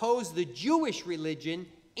will oppose the Jewish religion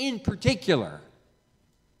in particular.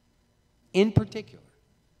 In particular.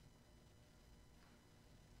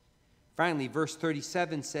 Finally, verse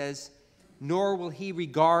 37 says, nor will he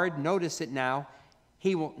regard, notice it now,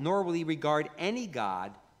 nor will he regard any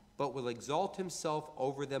God, but will exalt himself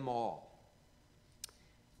over them all.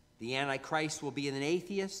 The Antichrist will be an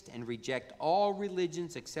atheist and reject all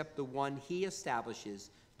religions except the one he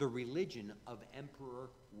establishes, the religion of emperor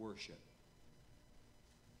worship.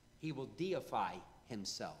 He will deify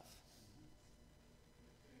himself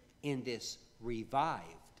in this revived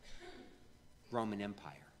Roman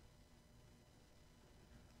Empire.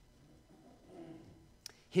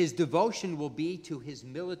 His devotion will be to his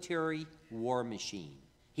military war machine.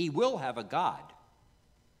 He will have a god.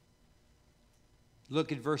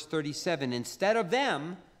 Look at verse 37. Instead of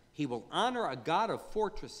them, he will honor a god of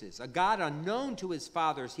fortresses, a god unknown to his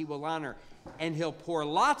fathers he will honor, and he'll pour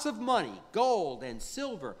lots of money, gold and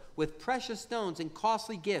silver, with precious stones and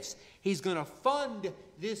costly gifts. He's going to fund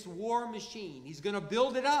this war machine. He's going to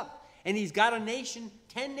build it up. And he's got a nation,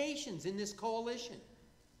 10 nations in this coalition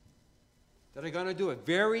that are going to do it.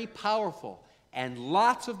 Very powerful. And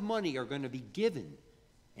lots of money are going to be given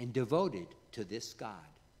and devoted to this God.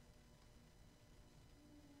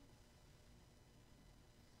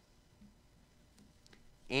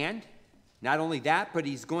 And not only that, but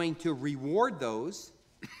he's going to reward those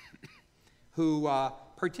who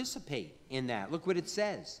participate in that. Look what it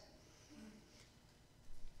says.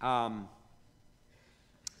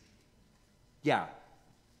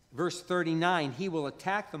 Verse 39, he will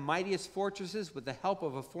attack the mightiest fortresses with the help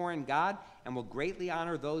of a foreign god and will greatly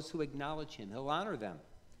honor those who acknowledge him. He'll honor them.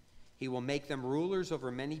 He will make them rulers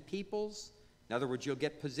over many peoples. In other words, you'll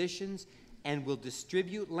get positions, and will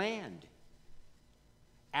distribute land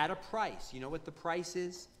at a price. You know what the price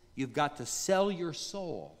is? You've got to sell your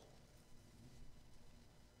soul.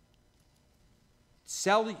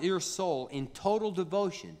 Sell your soul in total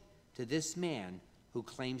devotion to this man who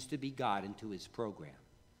claims to be God and to his program.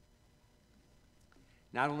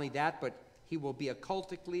 Not only that, but he will be a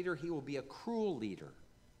cultic leader. He will be a cruel leader.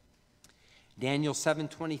 Daniel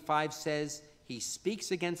 7:25 says, he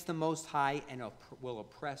speaks against the Most High and will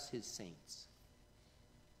oppress his saints.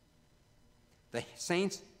 The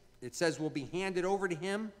saints, it says, will be handed over to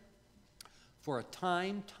him for a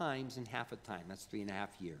time, times, and half a time. That's 3.5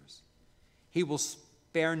 years. He will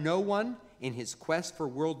spare no one in his quest for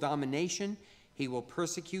world domination. He will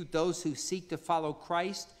persecute those who seek to follow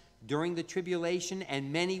Christ during the tribulation,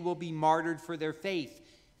 and many will be martyred for their faith.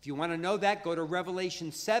 If you want to know that, go to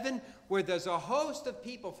Revelation 7, where there's a host of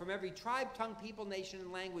people from every tribe, tongue, people, nation,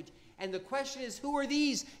 and language. And the question is, who are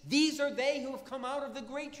these? These are they who have come out of the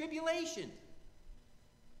great tribulation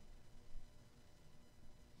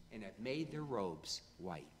and have made their robes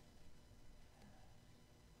white.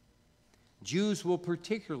 Jews will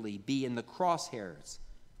particularly be in the crosshairs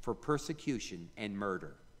for persecution and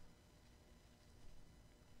murder.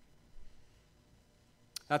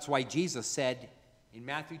 That's why Jesus said in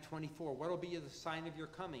Matthew 24, what will be the sign of your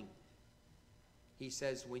coming? He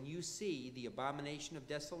says, when you see the abomination of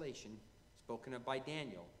desolation, spoken of by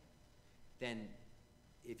Daniel, then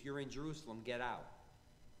if you're in Jerusalem, get out.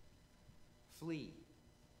 Flee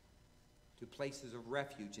to places of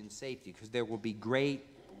refuge and safety, because there will be great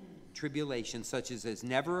tribulation such as has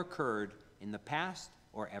never occurred in the past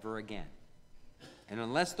or ever again. And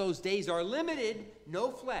unless those days are limited, no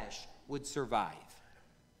flesh would survive.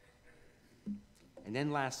 And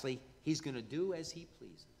then lastly, he's going to do as he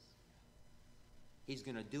pleases. He's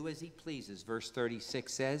going to do as he pleases. Verse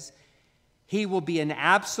 36 says, he will be an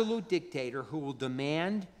absolute dictator who will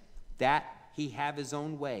demand that he have his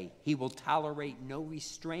own way. He will tolerate no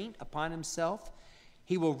restraint upon himself.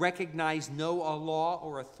 He will recognize no law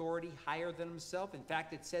or authority higher than himself. In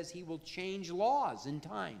fact, it says he will change laws in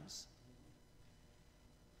times.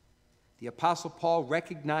 The Apostle Paul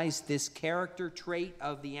recognized this character trait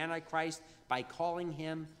of the Antichrist by calling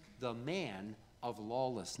him the man of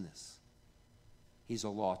lawlessness. He's a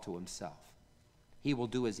law to himself. He will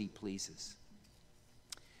do as he pleases.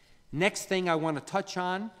 Next thing I want to touch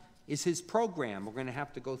on is his program. We're going to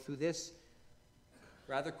have to go through this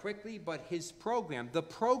rather quickly, but his program, the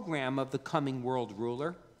program of the coming world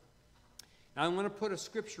ruler. Now I'm going to put a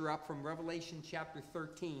scripture up from Revelation chapter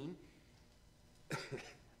 13,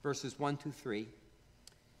 verses 1 to 3,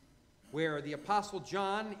 where the Apostle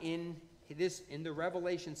John in the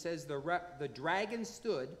Revelation says the dragon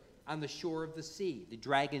stood on the shore of the sea. The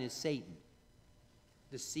dragon is Satan.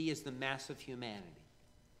 The sea is the mass of humanity.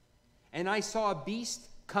 And I saw a beast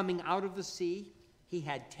coming out of the sea. He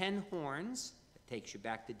had 10 horns. That takes you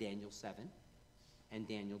back to Daniel 7 and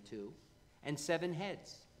Daniel 2. And 7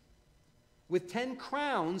 heads. With 10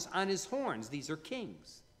 crowns on his horns. These are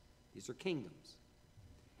kings. These are kingdoms.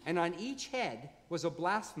 And on each head was a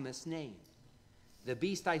blasphemous name. The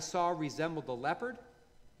beast I saw resembled a leopard,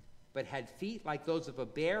 but had feet like those of a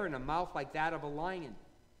bear and a mouth like that of a lion.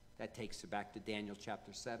 That takes you back to Daniel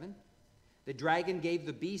chapter 7. The dragon gave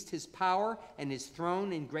the beast his power and his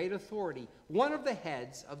throne and great authority. One of the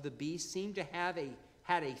heads of the beast seemed to have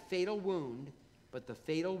had a fatal wound, but the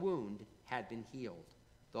fatal wound had been healed.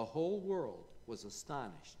 The whole world was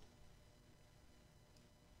astonished.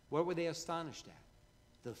 What were they astonished at?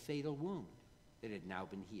 The fatal wound that had now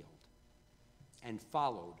been healed, and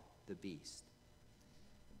followed the beast.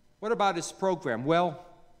 What about his program? Well,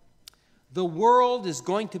 the world is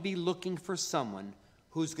going to be looking for someone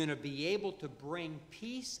who's going to be able to bring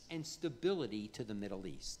peace and stability to the Middle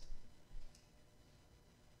East.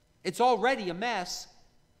 It's already a mess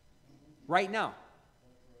right now.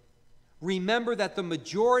 Remember that the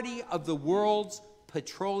majority of the world's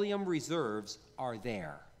petroleum reserves are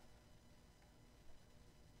there.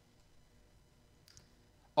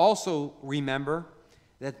 Also remember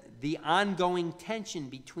that the ongoing tension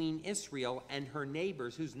between Israel and her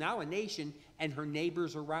neighbors, who's now a nation, and her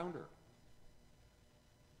neighbors around her.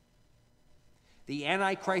 The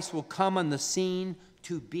Antichrist will come on the scene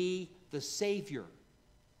to be the Savior.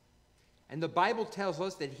 And the Bible tells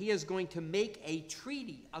us that he is going to make a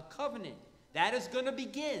treaty, a covenant. That is going to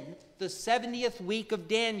begin the 70th week of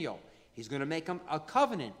Daniel. He's going to make a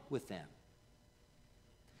covenant with them.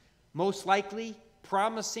 Most likely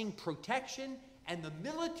promising protection and the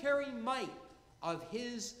military might of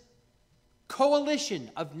his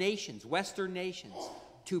coalition of nations, Western nations,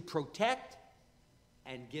 to protect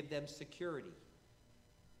and give them security.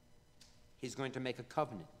 He's going to make a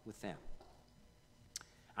covenant with them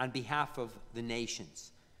on behalf of the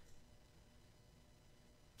nations.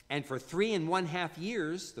 And for 3.5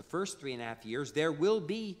 years, the first 3.5 years, there will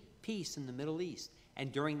be peace in the Middle East.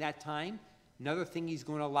 And during that time, another thing he's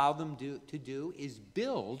going to allow them to do is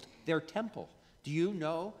build their temple. Do you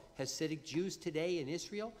know Hasidic Jews today in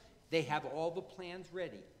Israel? They have all the plans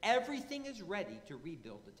ready. Everything is ready to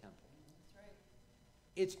rebuild the temple. That's right.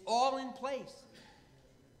 It's all in place.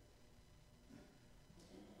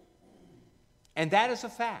 And that is a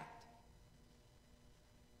fact.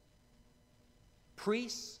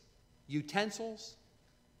 Priests, utensils,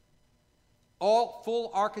 all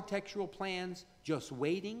full architectural plans, just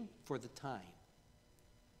waiting for the time.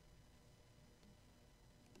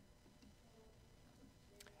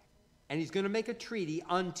 And he's going to make a treaty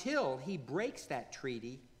until he breaks that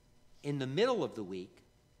treaty in the middle of the week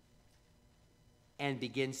and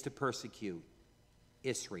begins to persecute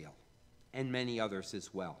Israel and many others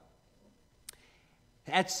as well.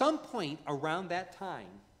 At some point around that time,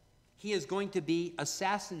 he is going to be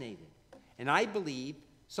assassinated. And I believe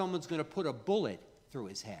someone's going to put a bullet through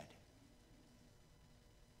his head.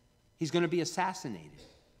 He's going to be assassinated.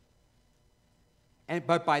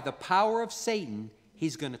 But by the power of Satan,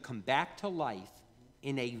 he's going to come back to life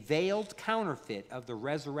in a veiled counterfeit of the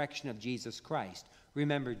resurrection of Jesus Christ.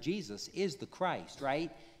 Remember, Jesus is the Christ, right?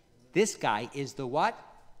 This guy is the what?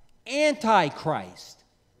 Antichrist.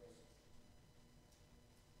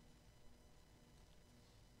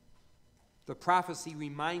 The prophecy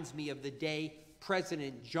reminds me of the day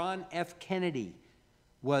President John F. Kennedy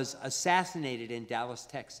was assassinated in Dallas,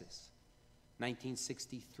 Texas,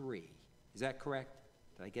 1963. Is that correct?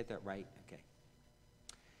 Did I get that right? Okay.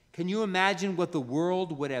 Can you imagine what the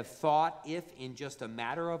world would have thought if, in just a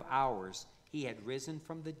matter of hours, he had risen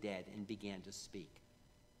from the dead and began to speak?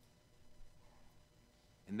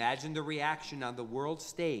 Imagine the reaction on the world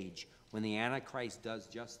stage when the Antichrist does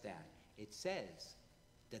just that. It says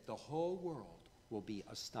that the whole world will be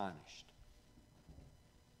astonished.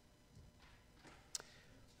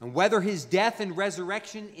 And whether his death and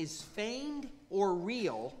resurrection is feigned or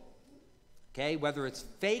real, okay, whether it's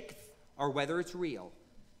fake or whether it's real,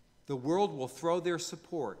 the world will throw their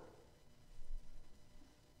support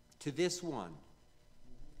to this one,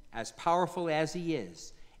 as powerful as he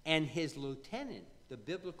is, and his lieutenant, the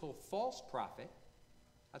biblical false prophet.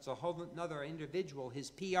 That's a whole another individual, his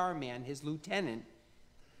PR man, his lieutenant.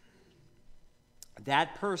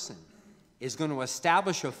 That person is going to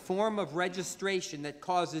establish a form of registration that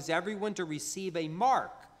causes everyone to receive a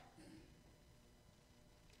mark.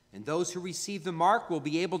 And those who receive the mark will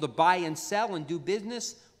be able to buy and sell and do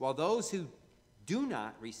business, while those who do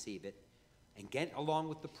not receive it and get along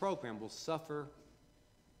with the program will suffer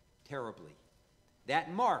terribly.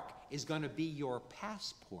 That mark is going to be your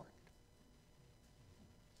passport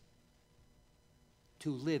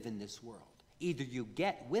to live in this world. Either you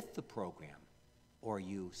get with the program or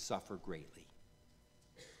you suffer greatly.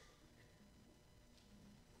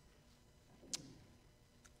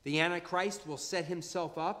 The Antichrist will set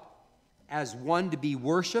himself up as one to be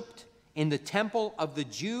worshipped in the temple of the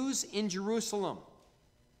Jews in Jerusalem.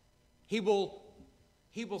 He will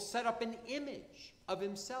set up an image of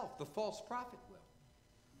himself, the false prophet will.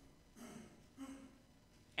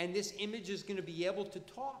 And this image is going to be able to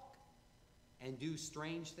talk and do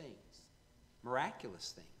strange things,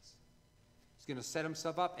 miraculous things. He's going to set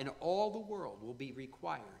himself up, and all the world will be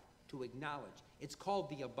required to acknowledge. It's called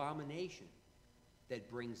the abomination that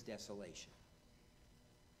brings desolation.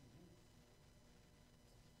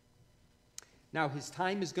 Now, his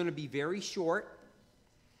time is going to be very short,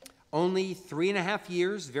 only 3.5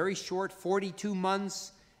 years, very short, 42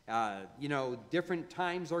 months. Different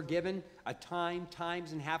times are given, a time,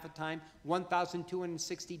 times, and half a time,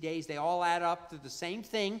 1,260 days. They all add up to the same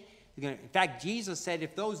thing. In fact, Jesus said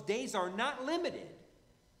if those days are not limited,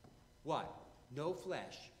 what? No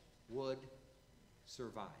flesh would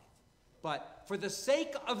survive. But for the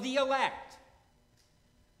sake of the elect,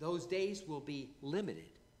 those days will be limited.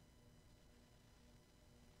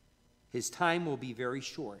 His time will be very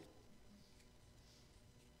short.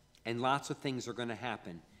 And lots of things are going to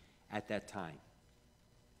happen at that time.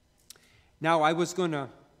 Now, I want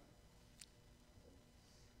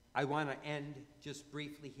to end just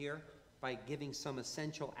briefly here by giving some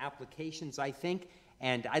essential applications, I think.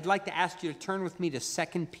 And I'd like to ask you to turn with me to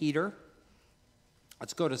 2 Peter.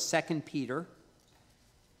 Let's go to 2 Peter.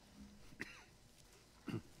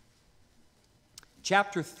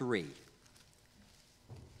 Chapter 3.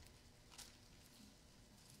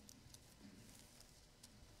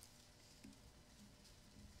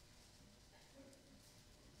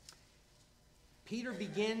 Peter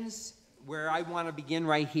begins where I want to begin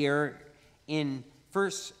right here in 2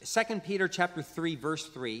 Peter chapter 3, verse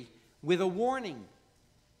 3, with a warning.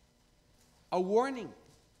 A warning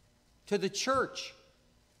to the church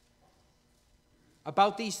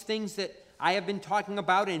about these things that I have been talking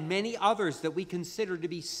about and many others that we consider to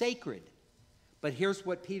be sacred. But here's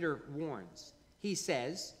what Peter warns. He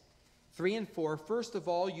says, 3 and 4, first of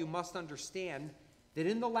all, you must understand that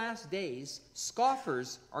in the last days,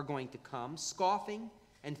 scoffers are going to come, scoffing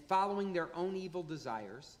and following their own evil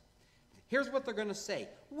desires. Here's what they're going to say.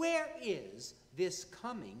 Where is this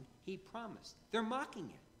coming he promised? They're mocking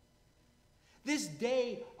it. This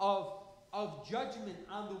day of judgment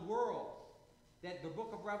on the world that the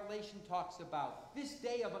book of Revelation talks about, this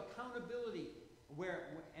day of accountability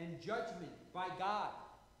and judgment by God,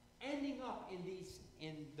 ending up in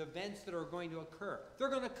the events that are going to occur. They're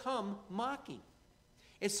going to come mocking.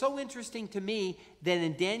 It's so interesting to me that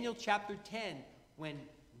in Daniel chapter 10, when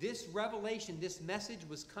this revelation, this message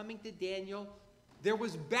was coming to Daniel, there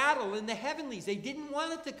was battle in the heavenlies. They didn't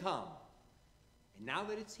want it to come. And now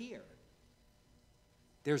that it's here,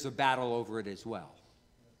 there's a battle over it as well.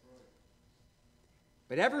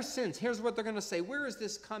 But ever since, here's what they're going to say. Where is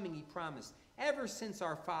this coming he promised? Ever since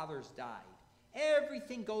our fathers died,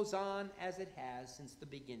 everything goes on as it has since the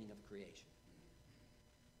beginning of creation.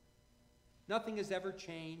 Nothing has ever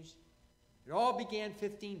changed. It all began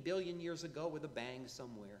 15 billion years ago with a bang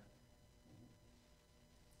somewhere.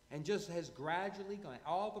 And just has gradually gone.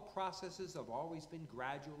 All the processes have always been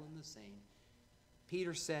gradual and the same.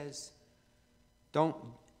 Peter says, don't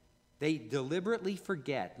They deliberately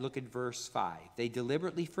forget, look at verse 5. They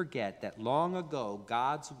deliberately forget that long ago,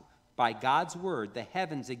 by God's word, the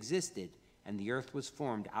heavens existed and the earth was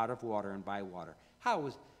formed out of water and by water. How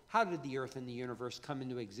did the earth and the universe come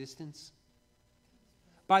into existence?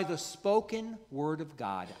 By the spoken word of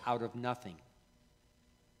God out of nothing.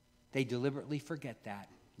 They deliberately forget that,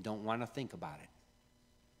 don't want to think about it.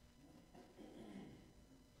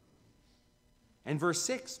 And verse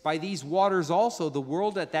 6, by these waters also the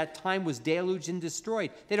world at that time was deluged and destroyed.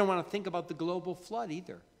 They don't want to think about the global flood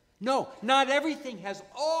either. No, not everything has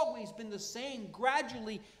always been the same,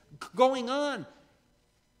 gradually going on.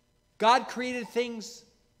 God created things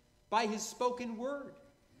by his spoken word,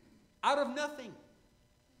 out of nothing.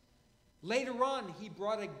 Later on, he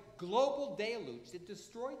brought a global deluge that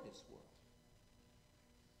destroyed this world.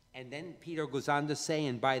 And then Peter goes on to say,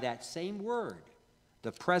 and by that same word,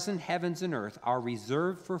 the present heavens and earth are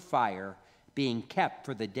reserved for fire, being kept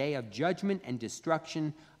for the day of judgment and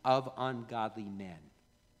destruction of ungodly men.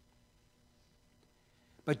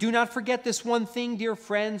 But do not forget this one thing, dear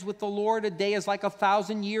friends. With the Lord, a day is like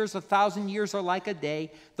 1,000 years. 1,000 years are like a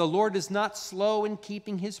day. The Lord is not slow in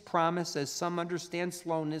keeping his promise, as some understand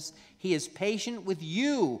slowness. He is patient with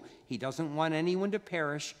you. He doesn't want anyone to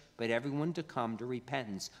perish, but everyone to come to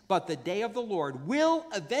repentance. But the day of the Lord will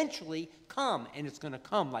eventually come, and it's going to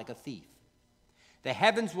come like a thief. The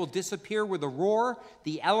heavens will disappear with a roar,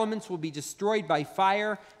 the elements will be destroyed by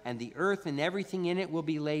fire, and the earth and everything in it will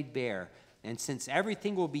be laid bare. And since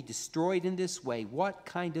everything will be destroyed in this way, what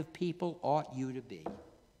kind of people ought you to be?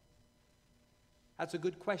 That's a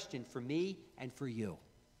good question for me and for you.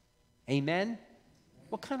 Amen?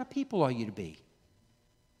 What kind of people are you to be?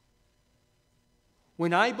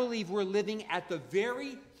 When I believe we're living at the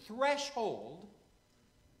very threshold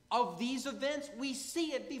of these events, we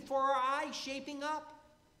see it before our eyes shaping up.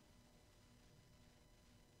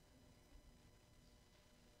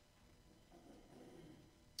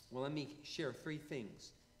 Well, let me share 3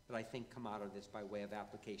 things that I think come out of this by way of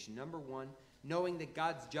application. Number 1, knowing that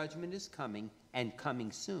God's judgment is coming and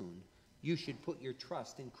coming soon, you should put your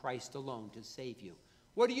trust in Christ alone to save you.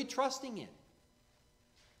 What are you trusting in?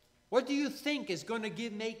 What do you think is going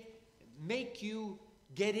to make you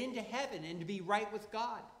get into heaven and to be right with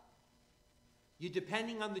God? You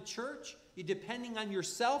depending on the church? You depending on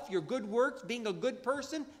yourself, your good works, being a good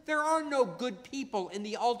person? There are no good people in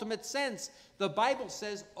the ultimate sense. The Bible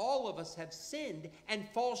says all of us have sinned and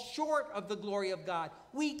fall short of the glory of God.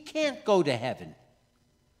 We can't go to heaven.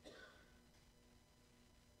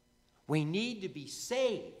 We need to be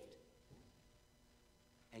saved.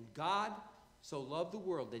 And God so loved the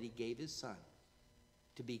world that he gave his Son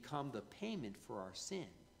to become the payment for our sin.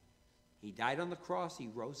 He died on the cross, he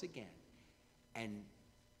rose again. And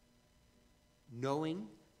knowing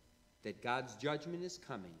that God's judgment is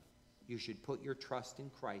coming, you should put your trust in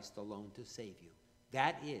Christ alone to save you.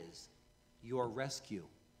 That is your rescue.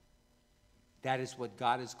 That is what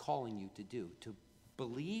God is calling you to do, to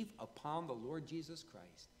believe upon the Lord Jesus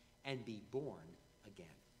Christ and be born again.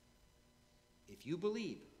 If you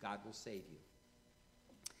believe, God will save you.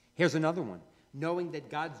 Here's another one. Knowing that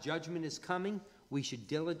God's judgment is coming, we should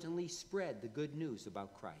diligently spread the good news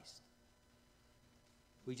about Christ.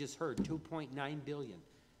 We just heard 2.9 billion,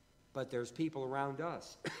 but there's people around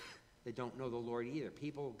us that don't know the Lord either.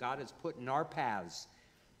 People God has put in our paths,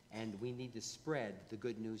 and we need to spread the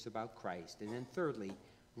good news about Christ. And then thirdly,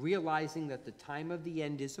 realizing that the time of the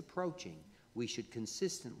end is approaching, we should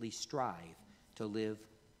consistently strive to live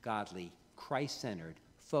godly, Christ-centered,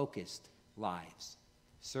 focused lives,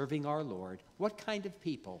 serving our Lord. What kind of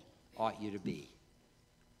people ought you to be?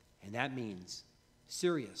 And that means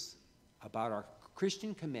serious about our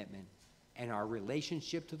Christian commitment and our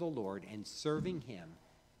relationship to the Lord and serving him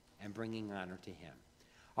and bringing honor to him.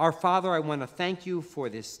 Our Father, I want to thank you for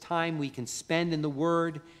this time we can spend in the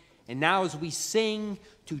Word. And now as we sing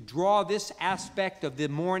to draw this aspect of the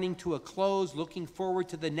morning to a close, looking forward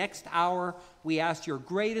to the next hour, we ask your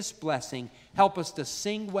greatest blessing. Help us to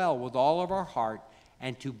sing well with all of our heart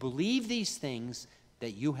and to believe these things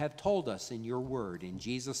that you have told us in your word. In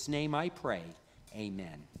Jesus' name I pray,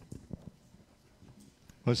 amen.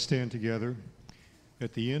 Let's stand together.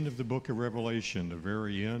 At the end of the book of Revelation, the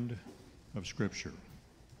very end of Scripture,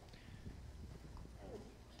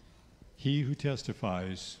 he who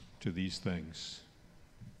testifies to these things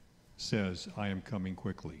says, I am coming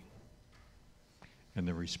quickly. And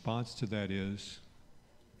the response to that is,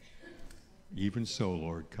 even so,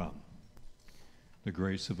 Lord, come. The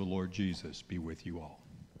grace of the Lord Jesus be with you all.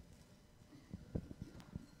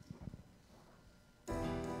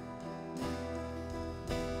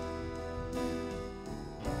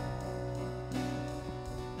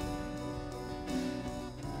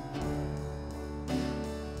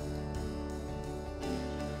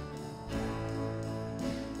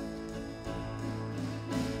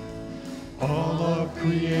 All of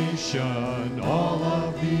creation, all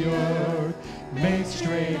of the earth, make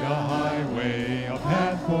straight a highway, a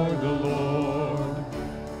path for the Lord.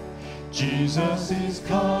 Jesus is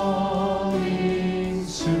coming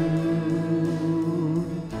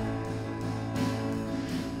soon.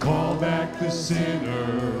 Call back the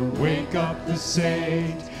sinner, wake up the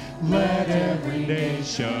saint, let every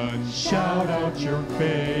nation shout out your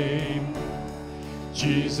fame.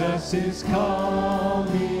 Jesus is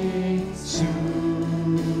coming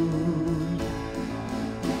soon.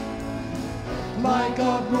 Like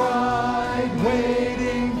a bride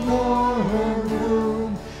waiting for her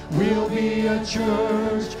groom, we'll be a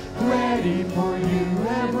church ready for you.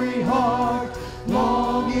 Every heart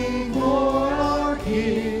longing for our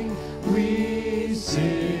King, we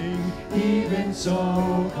sing, even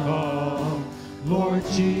so come, Lord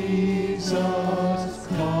Jesus,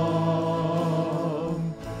 come.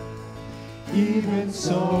 Even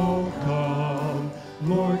so come,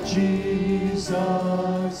 Lord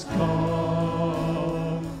Jesus,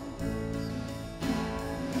 come.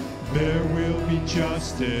 There will be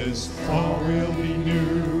justice, all will be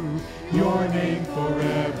new, your name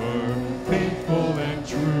forever, faithful and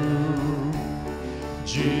true.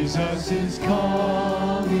 Jesus is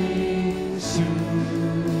coming soon.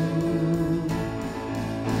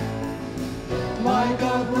 Like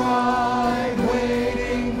a bride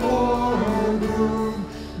waiting for her groom,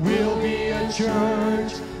 we'll be a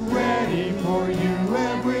church ready for you.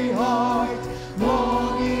 Every heart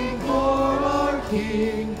longing for our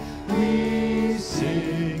King, we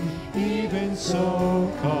sing, even so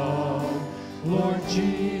come, Lord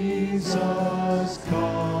Jesus,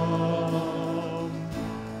 come.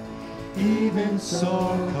 Even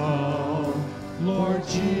so come, Lord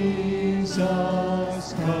Jesus,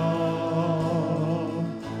 come.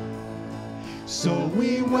 So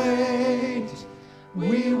we wait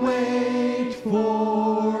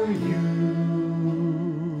for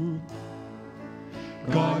you.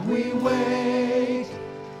 God, we wait,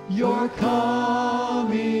 you're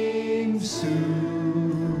coming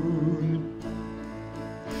soon.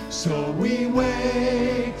 So we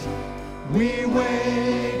wait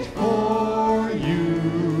for you.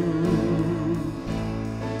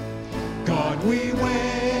 God, we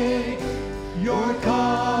wait, you're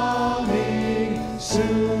coming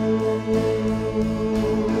soon.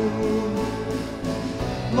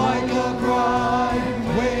 Like a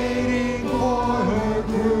bride waiting for her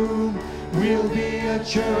groom, we'll be a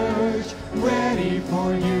church ready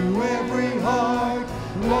for you. Every heart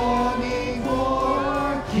longing for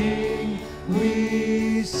our King,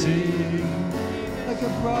 we sing. Like a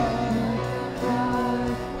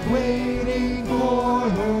bride waiting for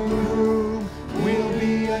her groom, we'll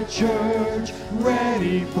be a church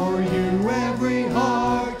ready for you. Every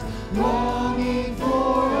heart longing for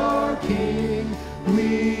our King,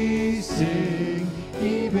 we sing.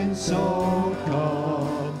 Even so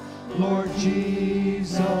come, Lord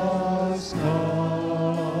Jesus,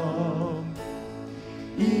 come.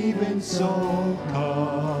 Even so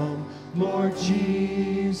come, Lord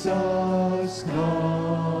Jesus,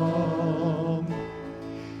 come.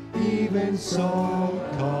 Even so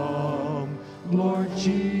come, Lord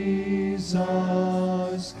Jesus,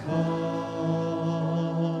 come.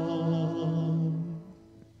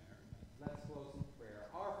 Let's close in prayer.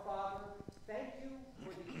 Our Father, thank you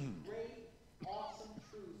for these great, awesome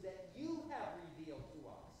truths that you have revealed to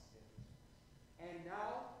us. And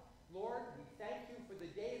now, Lord, we thank you for the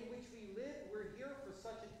day in which we live. We're here for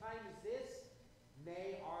such a time as this.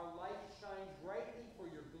 May our light shine brightly for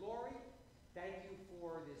your glory. Thank you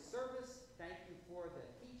for this service. Thank you for the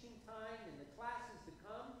teaching time and the classes to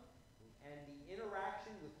come and the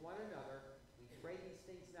interaction with one another. We pray these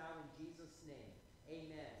things now in Jesus' name.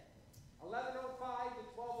 Amen. 11:06.